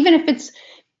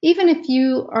 Even if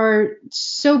you are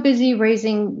so busy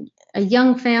raising a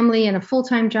young family and a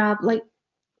full-time job, like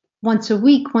once a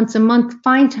week, once a month,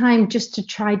 find time just to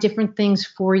try different things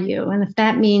for you. And if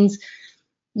that means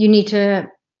you need to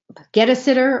get a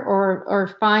sitter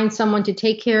or find someone to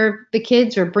take care of the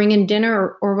kids or bring in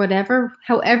dinner or whatever,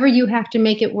 however you have to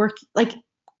make it work, like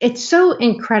it's so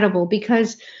incredibly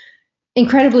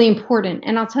important.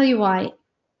 And I'll tell you why.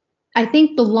 I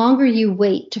think the longer you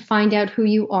wait to find out who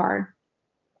you are,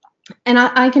 and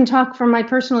I can talk from my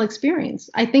personal experience,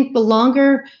 I think the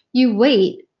longer you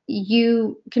wait,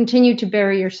 you continue to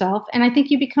bury yourself, and I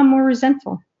think you become more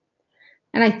resentful.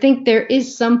 And I think there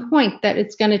is some point that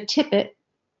it's going to tip it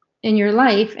in your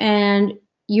life, and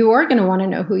you are going to want to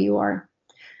know who you are.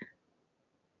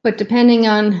 But depending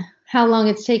on how long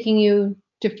it's taking you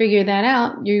to figure that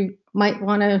out, you might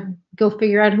want to go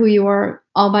figure out who you are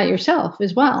all by yourself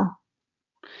as well.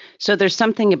 So there's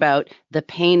something about the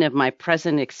pain of my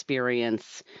present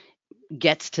experience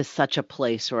gets to such a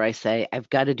place where I say, I've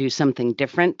got to do something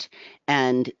different.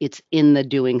 And it's in the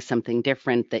doing something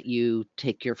different that you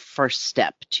take your first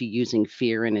step to using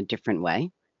fear in a different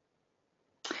way.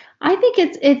 I think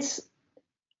it's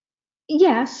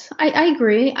yes, I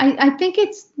agree. I think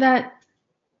it's that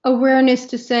awareness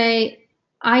to say,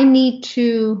 I need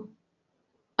to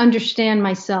understand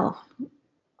myself.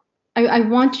 I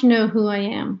want to know who I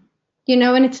am,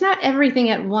 and it's not everything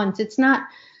at once. It's not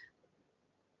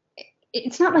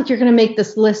like you're going to make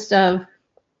this list of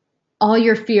all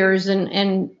your fears and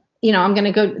I'm going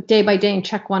to go day by day and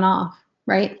check one off,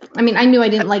 right? I mean, I knew I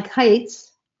didn't like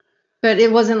heights, but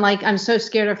it wasn't like I'm so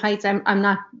scared of heights I'm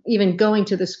not even going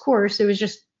to this course. It was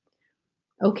just,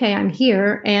 okay, I'm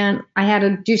here and I had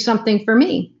to do something for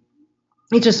me.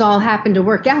 It just all happened to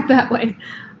work out that way.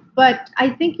 But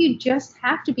I think you just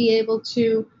have to be able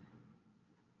to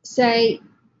say,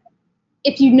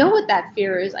 if you know what that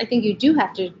fear is, I think you do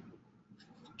have to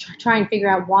try and figure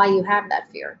out why you have that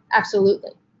fear.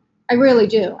 Absolutely. I really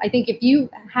do. I think if you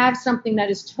have something that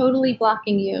is totally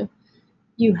blocking you,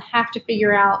 you have to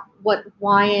figure out what,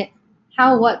 why,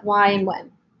 how, what, why, and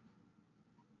when.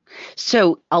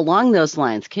 So, along those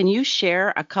lines, can you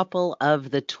share a couple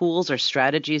of the tools or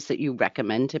strategies that you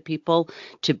recommend to people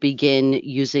to begin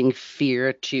using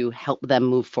fear to help them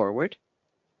move forward?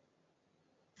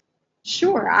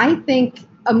 Sure. I think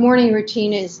a morning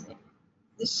routine is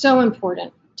so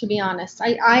important, to be honest.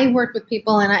 I work with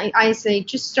people and I say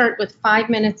just start with 5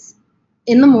 minutes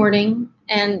in the morning.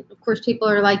 And of course, people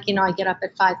are like, I get up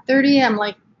at 5:30. I'm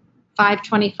like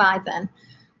 5:25 then.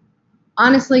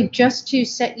 Honestly, just to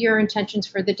set your intentions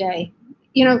for the day,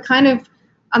 kind of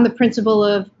on the principle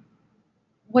of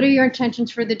what are your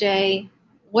intentions for the day?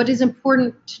 What is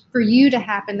important for you to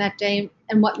happen that day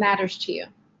and what matters to you?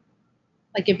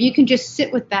 Like if you can just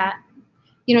sit with that,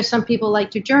 some people like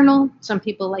to journal, some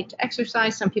people like to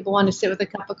exercise, some people want to sit with a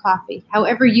cup of coffee.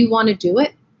 However you want to do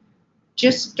it,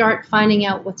 just start finding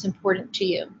out what's important to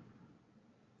you.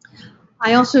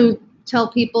 I also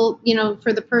tell people,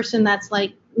 for the person that's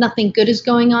like nothing good is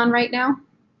going on right now,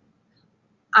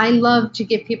 I love to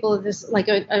give people this like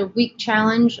a week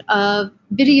challenge of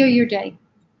video your day.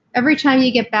 Every time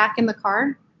you get back in the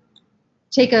car,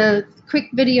 take a quick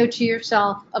video to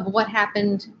yourself of what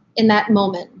happened in that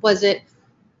moment. Was it,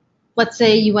 let's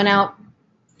say you went out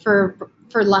for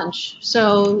lunch.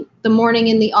 So the morning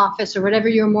in the office or whatever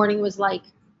your morning was like,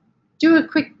 do a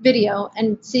quick video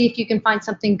and see if you can find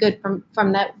something good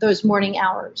from those morning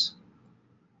hours.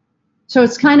 So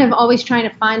it's kind of always trying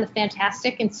to find the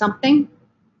fantastic in something,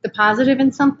 the positive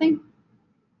in something.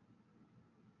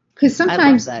 Because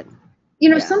sometimes, I love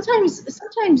that.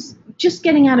 sometimes just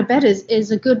getting out of bed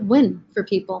is a good win for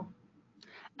people.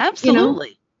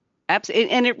 Absolutely. Absolutely.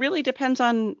 And it really depends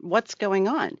on what's going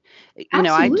on. I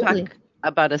Absolutely. talk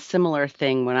about a similar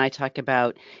thing when I talk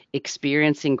about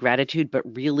experiencing gratitude, but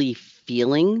really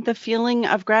feeling the feeling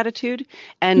of gratitude.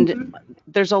 And Mhm.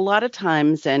 there's a lot of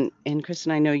times, and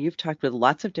Kristen, I know you've talked with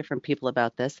lots of different people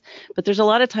about this, but there's a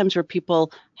lot of times where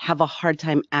people have a hard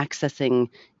time accessing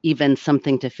even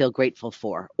something to feel grateful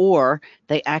for, or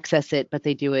they access it, but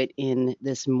they do it in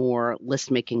this more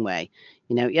list-making way.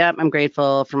 Yep, I'm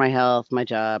grateful for my health, my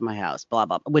job, my house, blah,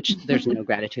 blah, blah, which there's no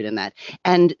gratitude in that.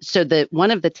 And so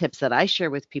one of the tips that I share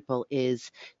with people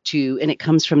is and it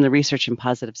comes from the research in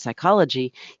positive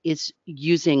psychology, is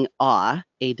using awe,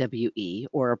 AWE,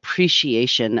 or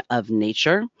appreciation of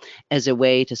nature as a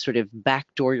way to sort of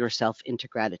backdoor yourself into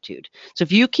gratitude. So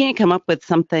if you can't come up with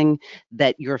something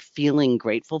that you're feeling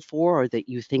grateful for or that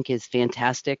you think is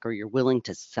fantastic or you're willing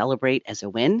to celebrate as a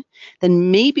win,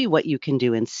 then maybe what you can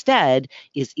do instead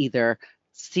is either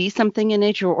see something in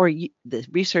nature, or the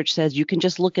research says you can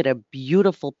just look at a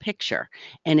beautiful picture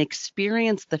and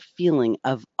experience the feeling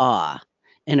of awe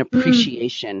and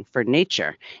appreciation for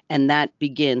nature. And that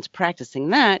begins, practicing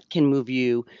that can move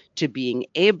you to being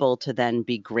able to then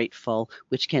be grateful,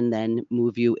 which can then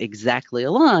move you exactly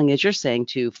along, as you're saying,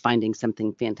 to finding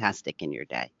something fantastic in your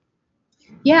day.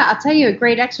 Yeah, I'll tell you a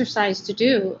great exercise to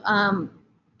do.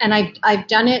 And I've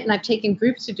done it and I've taken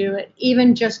groups to do it,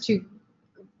 even just to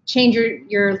change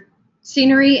your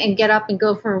scenery and get up and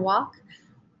go for a walk.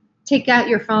 Take out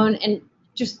your phone and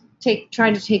just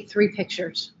try to take 3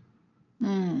 pictures.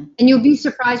 And you'll be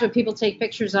surprised what people take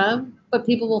pictures of, but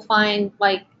people will find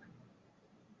like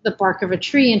the bark of a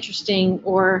tree interesting,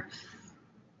 or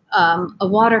a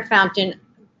water fountain.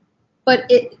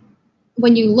 But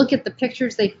when you look at the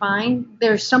pictures they find,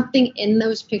 there's something in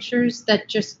those pictures that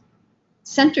just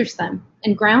centers them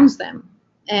and grounds them.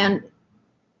 And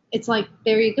it's like,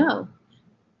 there you go.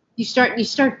 You start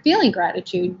feeling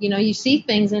gratitude. You see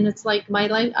things and it's like, my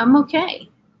life, I'm okay.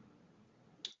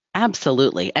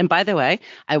 Absolutely. And by the way,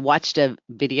 I watched a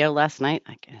video last night,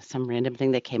 like some random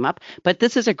thing that came up, but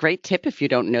this is a great tip if you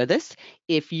don't know this.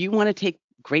 If you want to take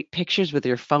great pictures with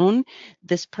your phone,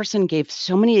 this person gave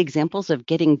so many examples of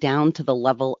getting down to the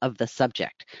level of the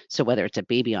subject. So whether it's a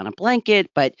baby on a blanket,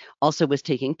 but also was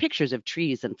taking pictures of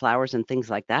trees and flowers and things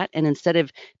like that. And instead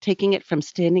of taking it from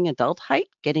standing adult height,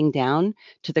 getting down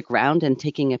to the ground and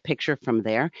taking a picture from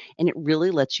there. And it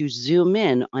really lets you zoom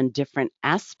in on different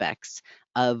aspects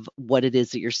of what it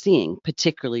is that you're seeing,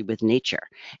 particularly with nature.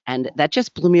 And that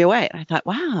just blew me away. I thought,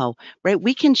 wow, right?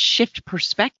 We can shift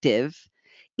perspective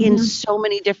in Mhm. so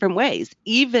many different ways,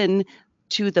 even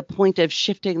to the point of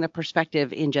shifting the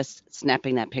perspective in just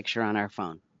snapping that picture on our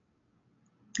phone.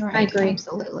 I Right. agree.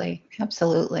 Absolutely.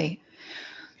 Absolutely.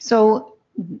 So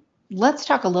let's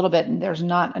talk a little bit, and there's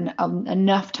not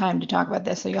enough time to talk about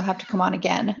this, so you'll have to come on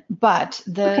again. But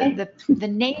Okay. the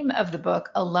name of the book,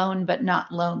 Alone but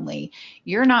Not Lonely,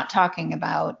 you're not talking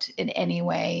about in any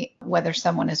way whether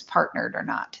someone is partnered or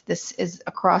not. This is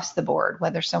across the board,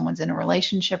 whether someone's in a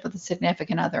relationship with a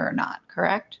significant other or not,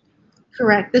 correct?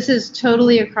 Correct. This is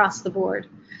totally across the board.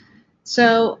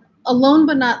 So, Alone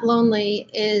but Not Lonely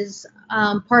is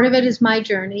part of it is my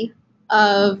journey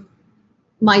of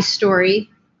my story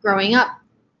growing up,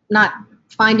 not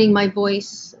finding my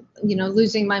voice,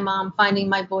 losing my mom, finding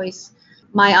my voice,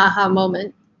 my aha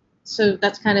moment. So,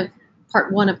 that's kind of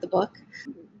part one of the book.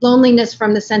 Loneliness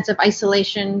from the sense of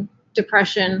isolation,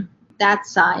 depression, that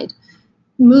side.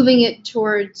 Moving it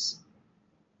towards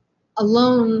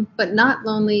alone but not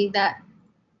lonely, that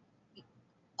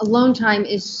alone time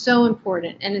is so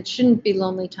important, and it shouldn't be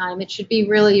lonely time. It should be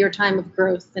really your time of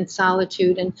growth and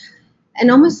solitude,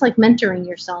 and almost like mentoring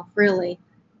yourself, really.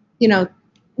 You know,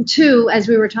 to, as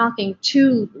we were talking,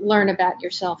 to learn about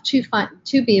yourself,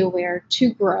 to be aware,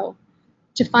 to grow,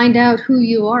 to find out who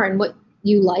you are and what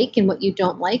you like and what you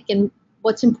don't like and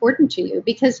what's important to you.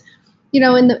 Because,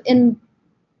 in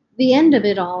the end of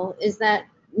it all is that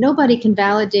nobody can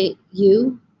validate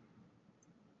you.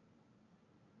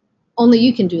 Only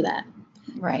you can do that.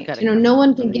 Right. Got to No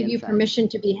one from can the give you inside. permission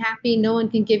to be happy. No one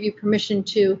can give you permission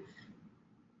to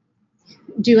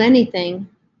do anything,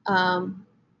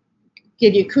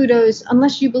 give you kudos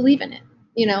unless you believe in it.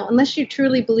 Unless you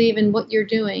truly believe in what you're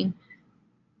doing,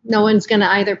 no one's going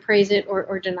to either praise it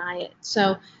or deny it.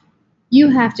 So you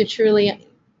have to truly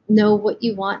know what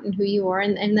you want and who you are,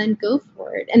 and then go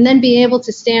for it. And then be able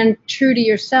to stand true to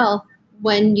yourself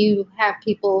when you have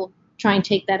people try and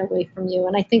take that away from you.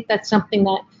 And I think that's something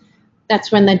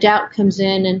that's when the doubt comes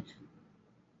in and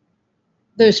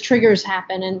those triggers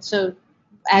happen. And so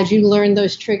as you learn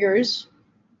those triggers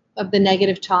of the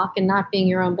negative talk and not being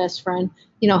your own best friend,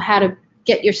 how to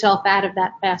get yourself out of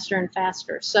that faster and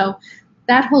faster. So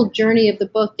that whole journey of the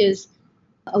book is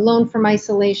alone from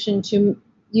isolation to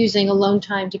using alone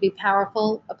time to be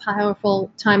powerful, a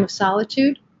powerful time of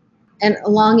solitude. And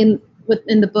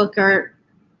within the book are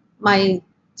my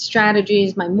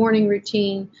strategies, my morning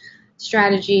routine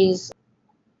strategies,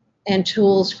 and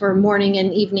tools for morning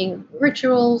and evening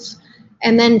rituals,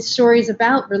 and then stories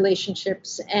about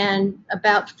relationships and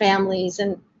about families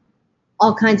and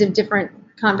all kinds of different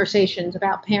conversations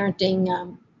about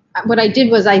parenting. What I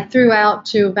did was I threw out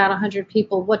to about 100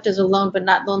 people, what does alone but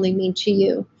not lonely mean to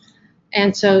you?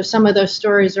 And so some of those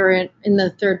stories are in the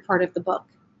third part of the book.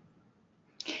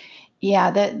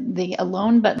 Yeah, the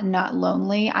alone but not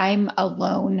lonely. I'm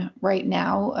alone right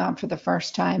now for the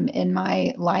first time in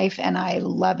my life, and I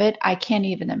love it. I can't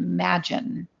even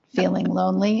imagine feeling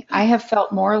lonely. I have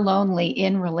felt more lonely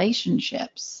in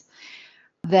relationships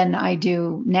than I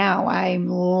do now. I'm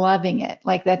loving it.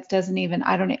 Like that doesn't even,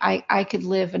 I could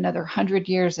live another 100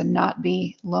 years and not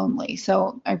be lonely.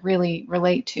 So I really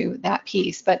relate to that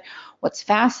piece. But what's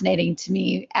fascinating to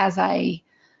me as I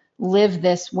live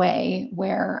this way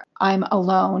where I'm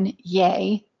alone,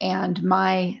 yay, and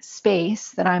my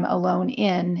space that I'm alone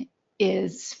in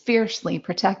is fiercely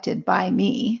protected by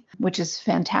me, which is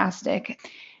fantastic.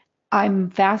 I'm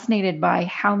fascinated by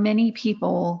how many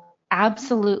people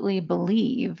absolutely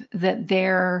believe that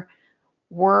their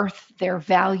worth, their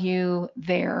value,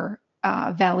 their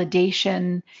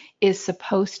validation is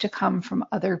supposed to come from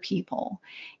other people,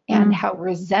 and how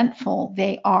resentful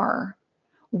they are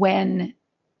when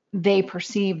they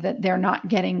perceive that they're not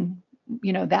getting,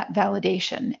 that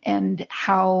validation, and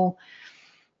how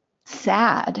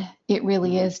sad it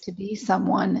really is to be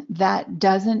someone that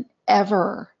doesn't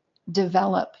ever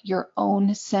develop your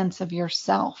own sense of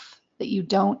yourself, that you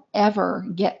don't ever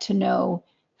get to know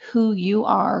who you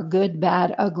are, good,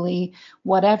 bad, ugly,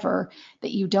 whatever,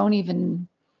 that you don't even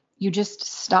you just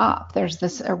stop. There's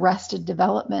this arrested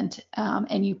development,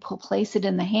 and you place it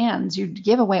in the hands. You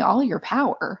give away all your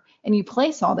power, and you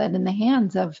place all that in the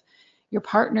hands of your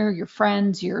partner, your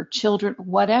friends, your children,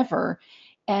 whatever.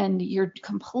 And you're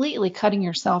completely cutting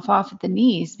yourself off at the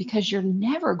knees, because you're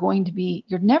never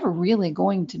really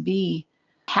going to be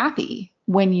happy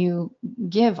when you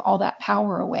give all that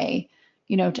power away,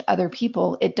 to other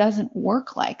people. It doesn't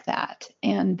work like that.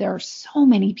 And there are so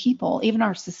many people, even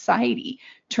our society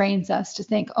trains us to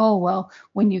think, oh, well,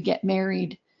 when you get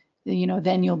married,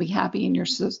 then you'll be happy, and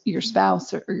your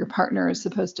spouse or your partner is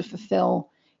supposed to fulfill,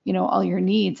 all your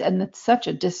needs. And it's such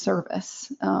a disservice.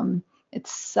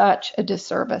 It's such a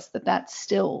disservice that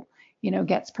still,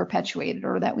 gets perpetuated,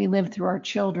 or that we live through our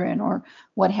children or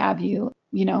what have you.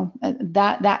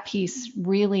 That piece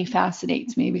really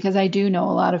fascinates me, because I do know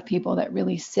a lot of people that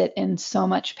really sit in so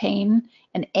much pain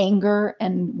and anger,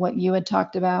 and what you had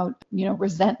talked about,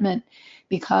 resentment,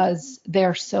 because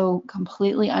they're so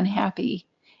completely unhappy.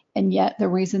 And yet the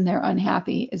reason they're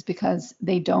unhappy is because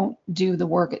they don't do the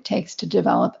work it takes to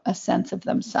develop a sense of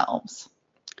themselves.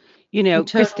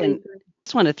 Kristen, I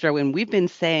just want to throw in, we've been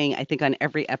saying, I think on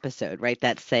every episode, right,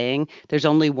 that saying, there's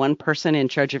only one person in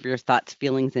charge of your thoughts,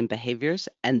 feelings, and behaviors,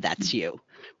 and that's you,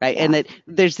 right? Yeah. And that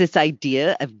there's this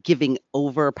idea of giving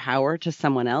over power to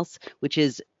someone else, which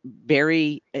is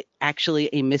very actually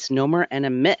a misnomer and a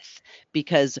myth,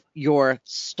 because you're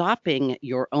stopping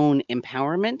your own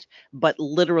empowerment, but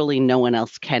literally no one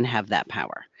else can have that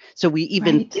power. So we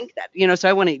even think that, so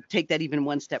I want to take that even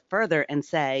one step further and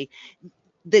say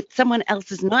that someone else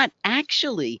has not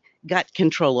actually got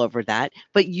control over that,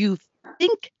 but you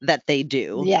think that they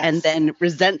do, Yes. and then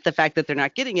resent the fact that they're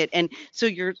not getting it. And so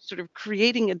you're sort of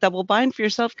creating a double bind for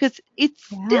yourself, because it's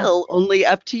still only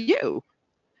up to you.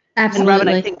 Absolutely. And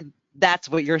Robin, I think that's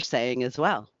what you're saying as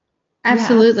well.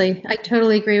 Absolutely. Yes. I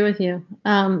totally agree with you.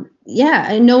 And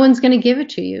no one's going to give it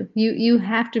to you. You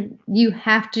have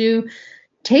to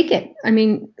take it. I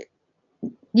mean,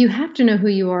 you have to know who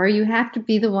you are. You have to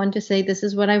be the one to say, this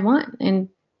is what I want. And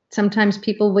sometimes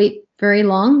people wait very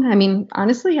long. I mean,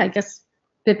 honestly, I guess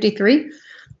 53,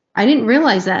 I didn't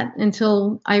realize that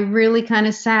until I really kind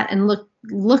of sat and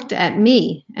looked at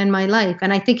me and my life.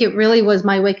 And I think it really was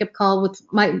my wake up call with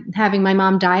having my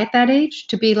mom die at that age,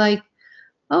 to be like,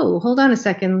 oh, hold on a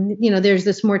second. There's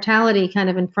this mortality kind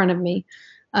of in front of me,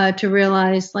 to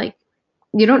realize, like,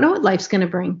 you don't know what life's going to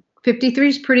bring. 53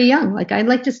 is pretty young. Like, I'd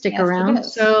like to stick around.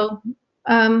 So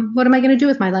what am I going to do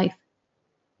with my life?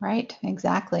 Right.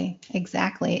 Exactly.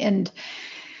 And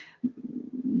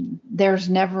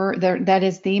that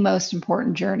is the most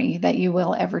important journey that you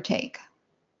will ever take.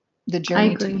 The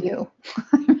journey to you.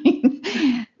 I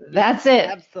mean, that's it.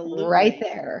 Absolutely. Right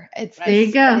there. There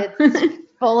you go. It's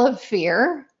full of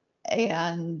fear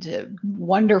and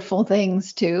wonderful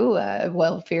things too.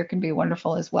 Fear can be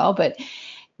wonderful as well, but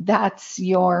that's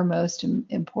your most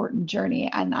important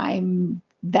journey. And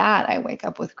I wake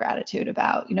up with gratitude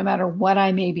about, no matter what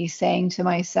I may be saying to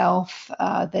myself,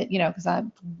 because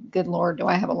good Lord, do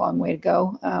I have a long way to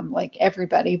go, like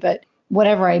everybody, but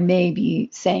whatever I may be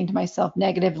saying to myself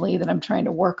negatively that I'm trying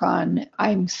to work on,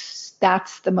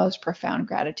 that's the most profound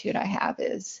gratitude I have,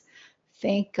 is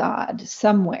thank God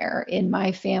somewhere in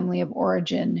my family of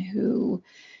origin who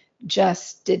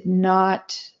just did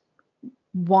not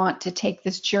want to take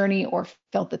this journey, or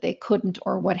felt that they couldn't,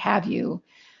 or what have you.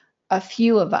 A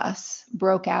few of us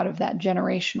broke out of that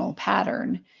generational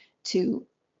pattern to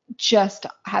just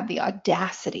have the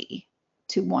audacity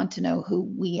to want to know who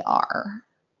we are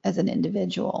as an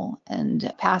individual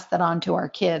and pass that on to our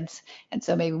kids. And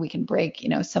so maybe we can break,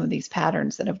 some of these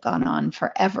patterns that have gone on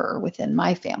forever within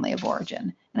my family of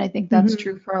origin. And I think that's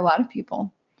true for a lot of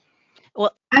people.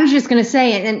 Well, I was just going to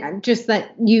say, and just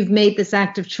that you've made this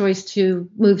active choice to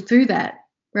move through that,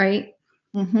 right?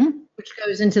 Mm-hmm. Which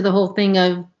goes into the whole thing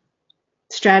of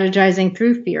strategizing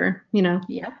through fear,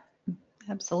 Yep,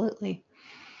 absolutely.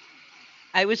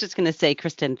 I was just going to say,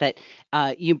 Kristen, that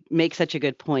you make such a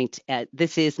good point.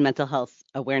 This is Mental Health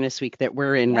Awareness Week that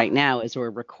we're in right now as we're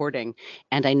recording.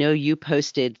 And I know you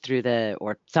posted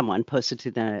someone posted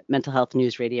to the Mental Health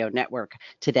News Radio Network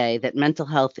today that mental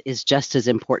health is just as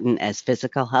important as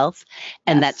physical health.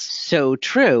 And that's so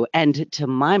true. And to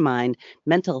my mind,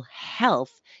 mental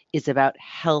health is about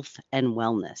health and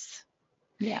wellness.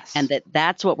 Yes. And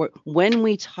that's what when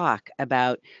we talk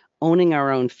about owning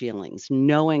our own feelings,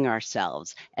 knowing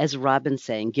ourselves, as Robin's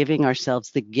saying, giving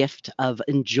ourselves the gift of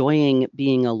enjoying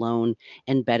being alone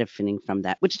and benefiting from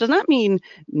that, which does not mean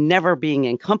never being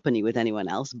in company with anyone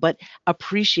else, but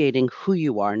appreciating who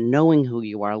you are, knowing who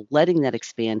you are, letting that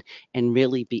expand and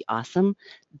really be awesome.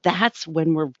 That's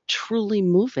when we're truly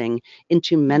moving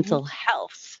into mental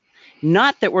health.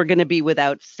 Not that we're going to be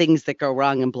without things that go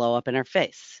wrong and blow up in our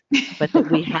face, but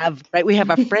that we have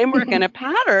a framework and a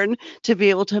pattern to be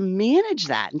able to manage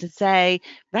that and to say,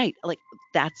 right, like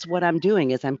that's what I'm doing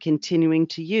is I'm continuing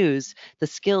to use the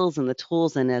skills and the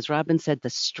tools and, as Robin said, the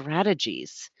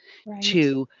strategies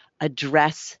to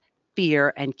address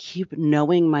fear and keep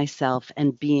knowing myself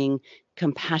and being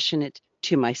compassionate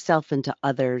to myself and to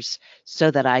others so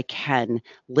that I can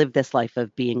live this life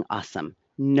of being awesome,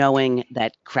 knowing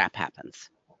that crap happens.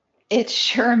 It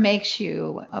sure makes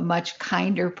you a much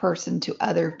kinder person to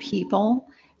other people,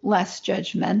 less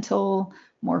judgmental,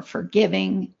 more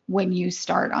forgiving when you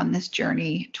start on this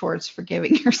journey towards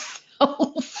forgiving yourself.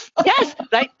 Yes,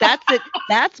 right. That's it.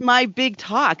 That's my big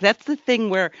talk. That's the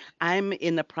thing where I'm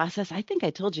in the process. I think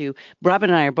I told you, Robin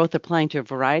and I are both applying to a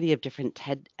variety of different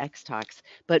TEDx talks,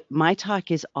 but my talk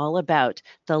is all about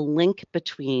the link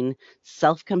between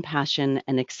self-compassion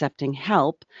and accepting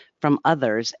help from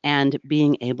others and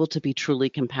being able to be truly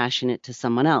compassionate to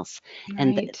someone else,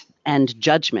 and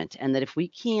judgment. And that if we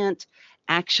can't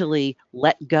actually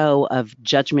let go of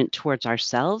judgment towards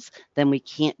ourselves, then we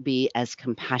can't be as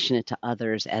compassionate to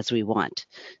others as we want.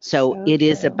 So it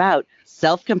is about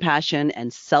self-compassion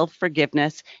and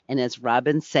self-forgiveness. And as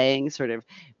Robin's saying, sort of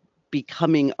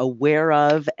becoming aware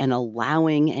of and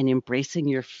allowing and embracing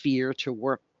your fear to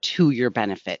work to your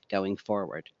benefit going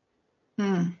forward.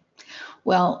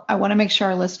 Well, I want to make sure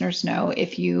our listeners know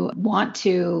if you want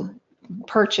to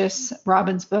purchase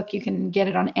Robin's book, you can get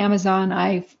it on Amazon.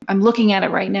 I'm looking at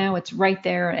it right now. It's right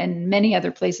there, and many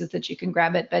other places that you can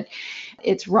grab it. But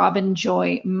it's Robin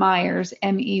Joy Meyers,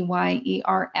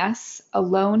 Meyers,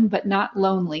 Alone But Not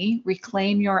Lonely,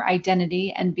 Reclaim Your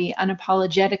Identity and Be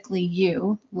Unapologetically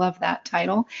You. Love that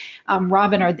title.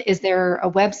 Robin, is there a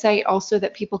website also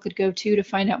that people could go to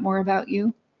find out more about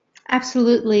you?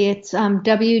 Absolutely. It's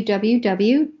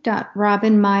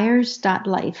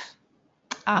www.robinmeyers.life.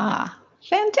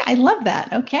 Fantastic. I love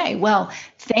that. Okay. Well,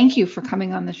 thank you for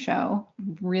coming on the show.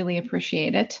 Really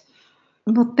appreciate it.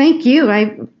 Well, thank you.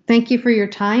 I thank you for your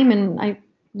time, and I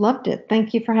loved it.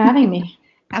 Thank you for having me.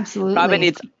 Absolutely. Robin,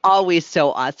 it's always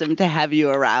so awesome to have you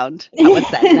around.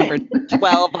 What's that, number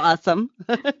 12 awesome?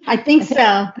 I think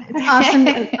so. It's awesome.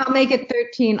 I'll make it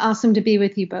 13. Awesome to be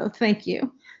with you both. Thank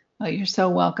you. Oh, you're so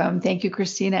welcome. Thank you,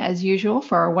 Christina, as usual,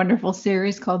 for our wonderful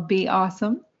series called Be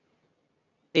Awesome.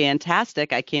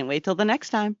 Fantastic. I can't wait till the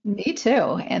next time. Me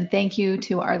too. And thank you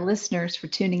to our listeners for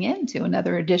tuning in to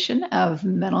another edition of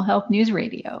Mental Health News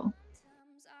Radio.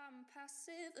 I'm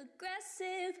passive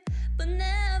aggressive, but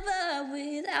never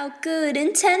without good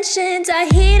intentions.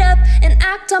 I heat up and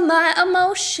act on my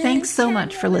emotions. Thanks so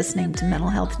much for listening to Mental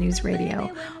Health News Radio.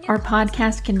 Our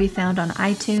podcast can be found on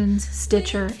iTunes,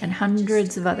 Stitcher, and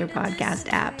hundreds of other podcast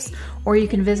apps, or you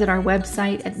can visit our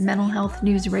website at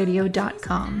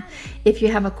mentalhealthnewsradio.com. If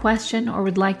you have a question or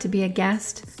would like to be a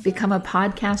guest, become a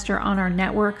podcaster on our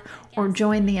network, or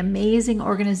join the amazing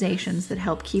organizations that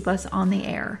help keep us on the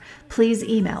air, please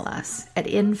email us at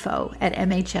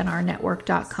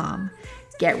info@mhnrnetwork.com.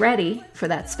 Get ready for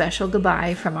that special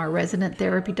goodbye from our resident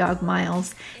therapy dog,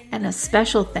 Miles, and a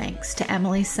special thanks to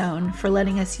Emily Sohn for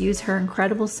letting us use her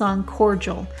incredible song,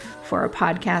 Cordial, for our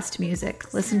podcast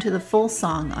music. Listen to the full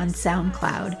song on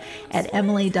SoundCloud at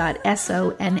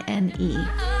emily.sonne.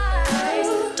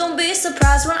 Don't be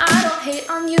surprised when I don't hate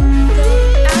on you.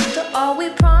 After all, we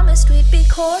promised we'd be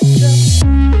cordial.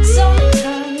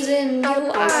 Sometimes in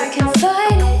you I can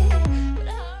fight it, but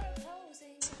I'm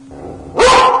opposing.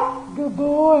 Good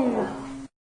boy.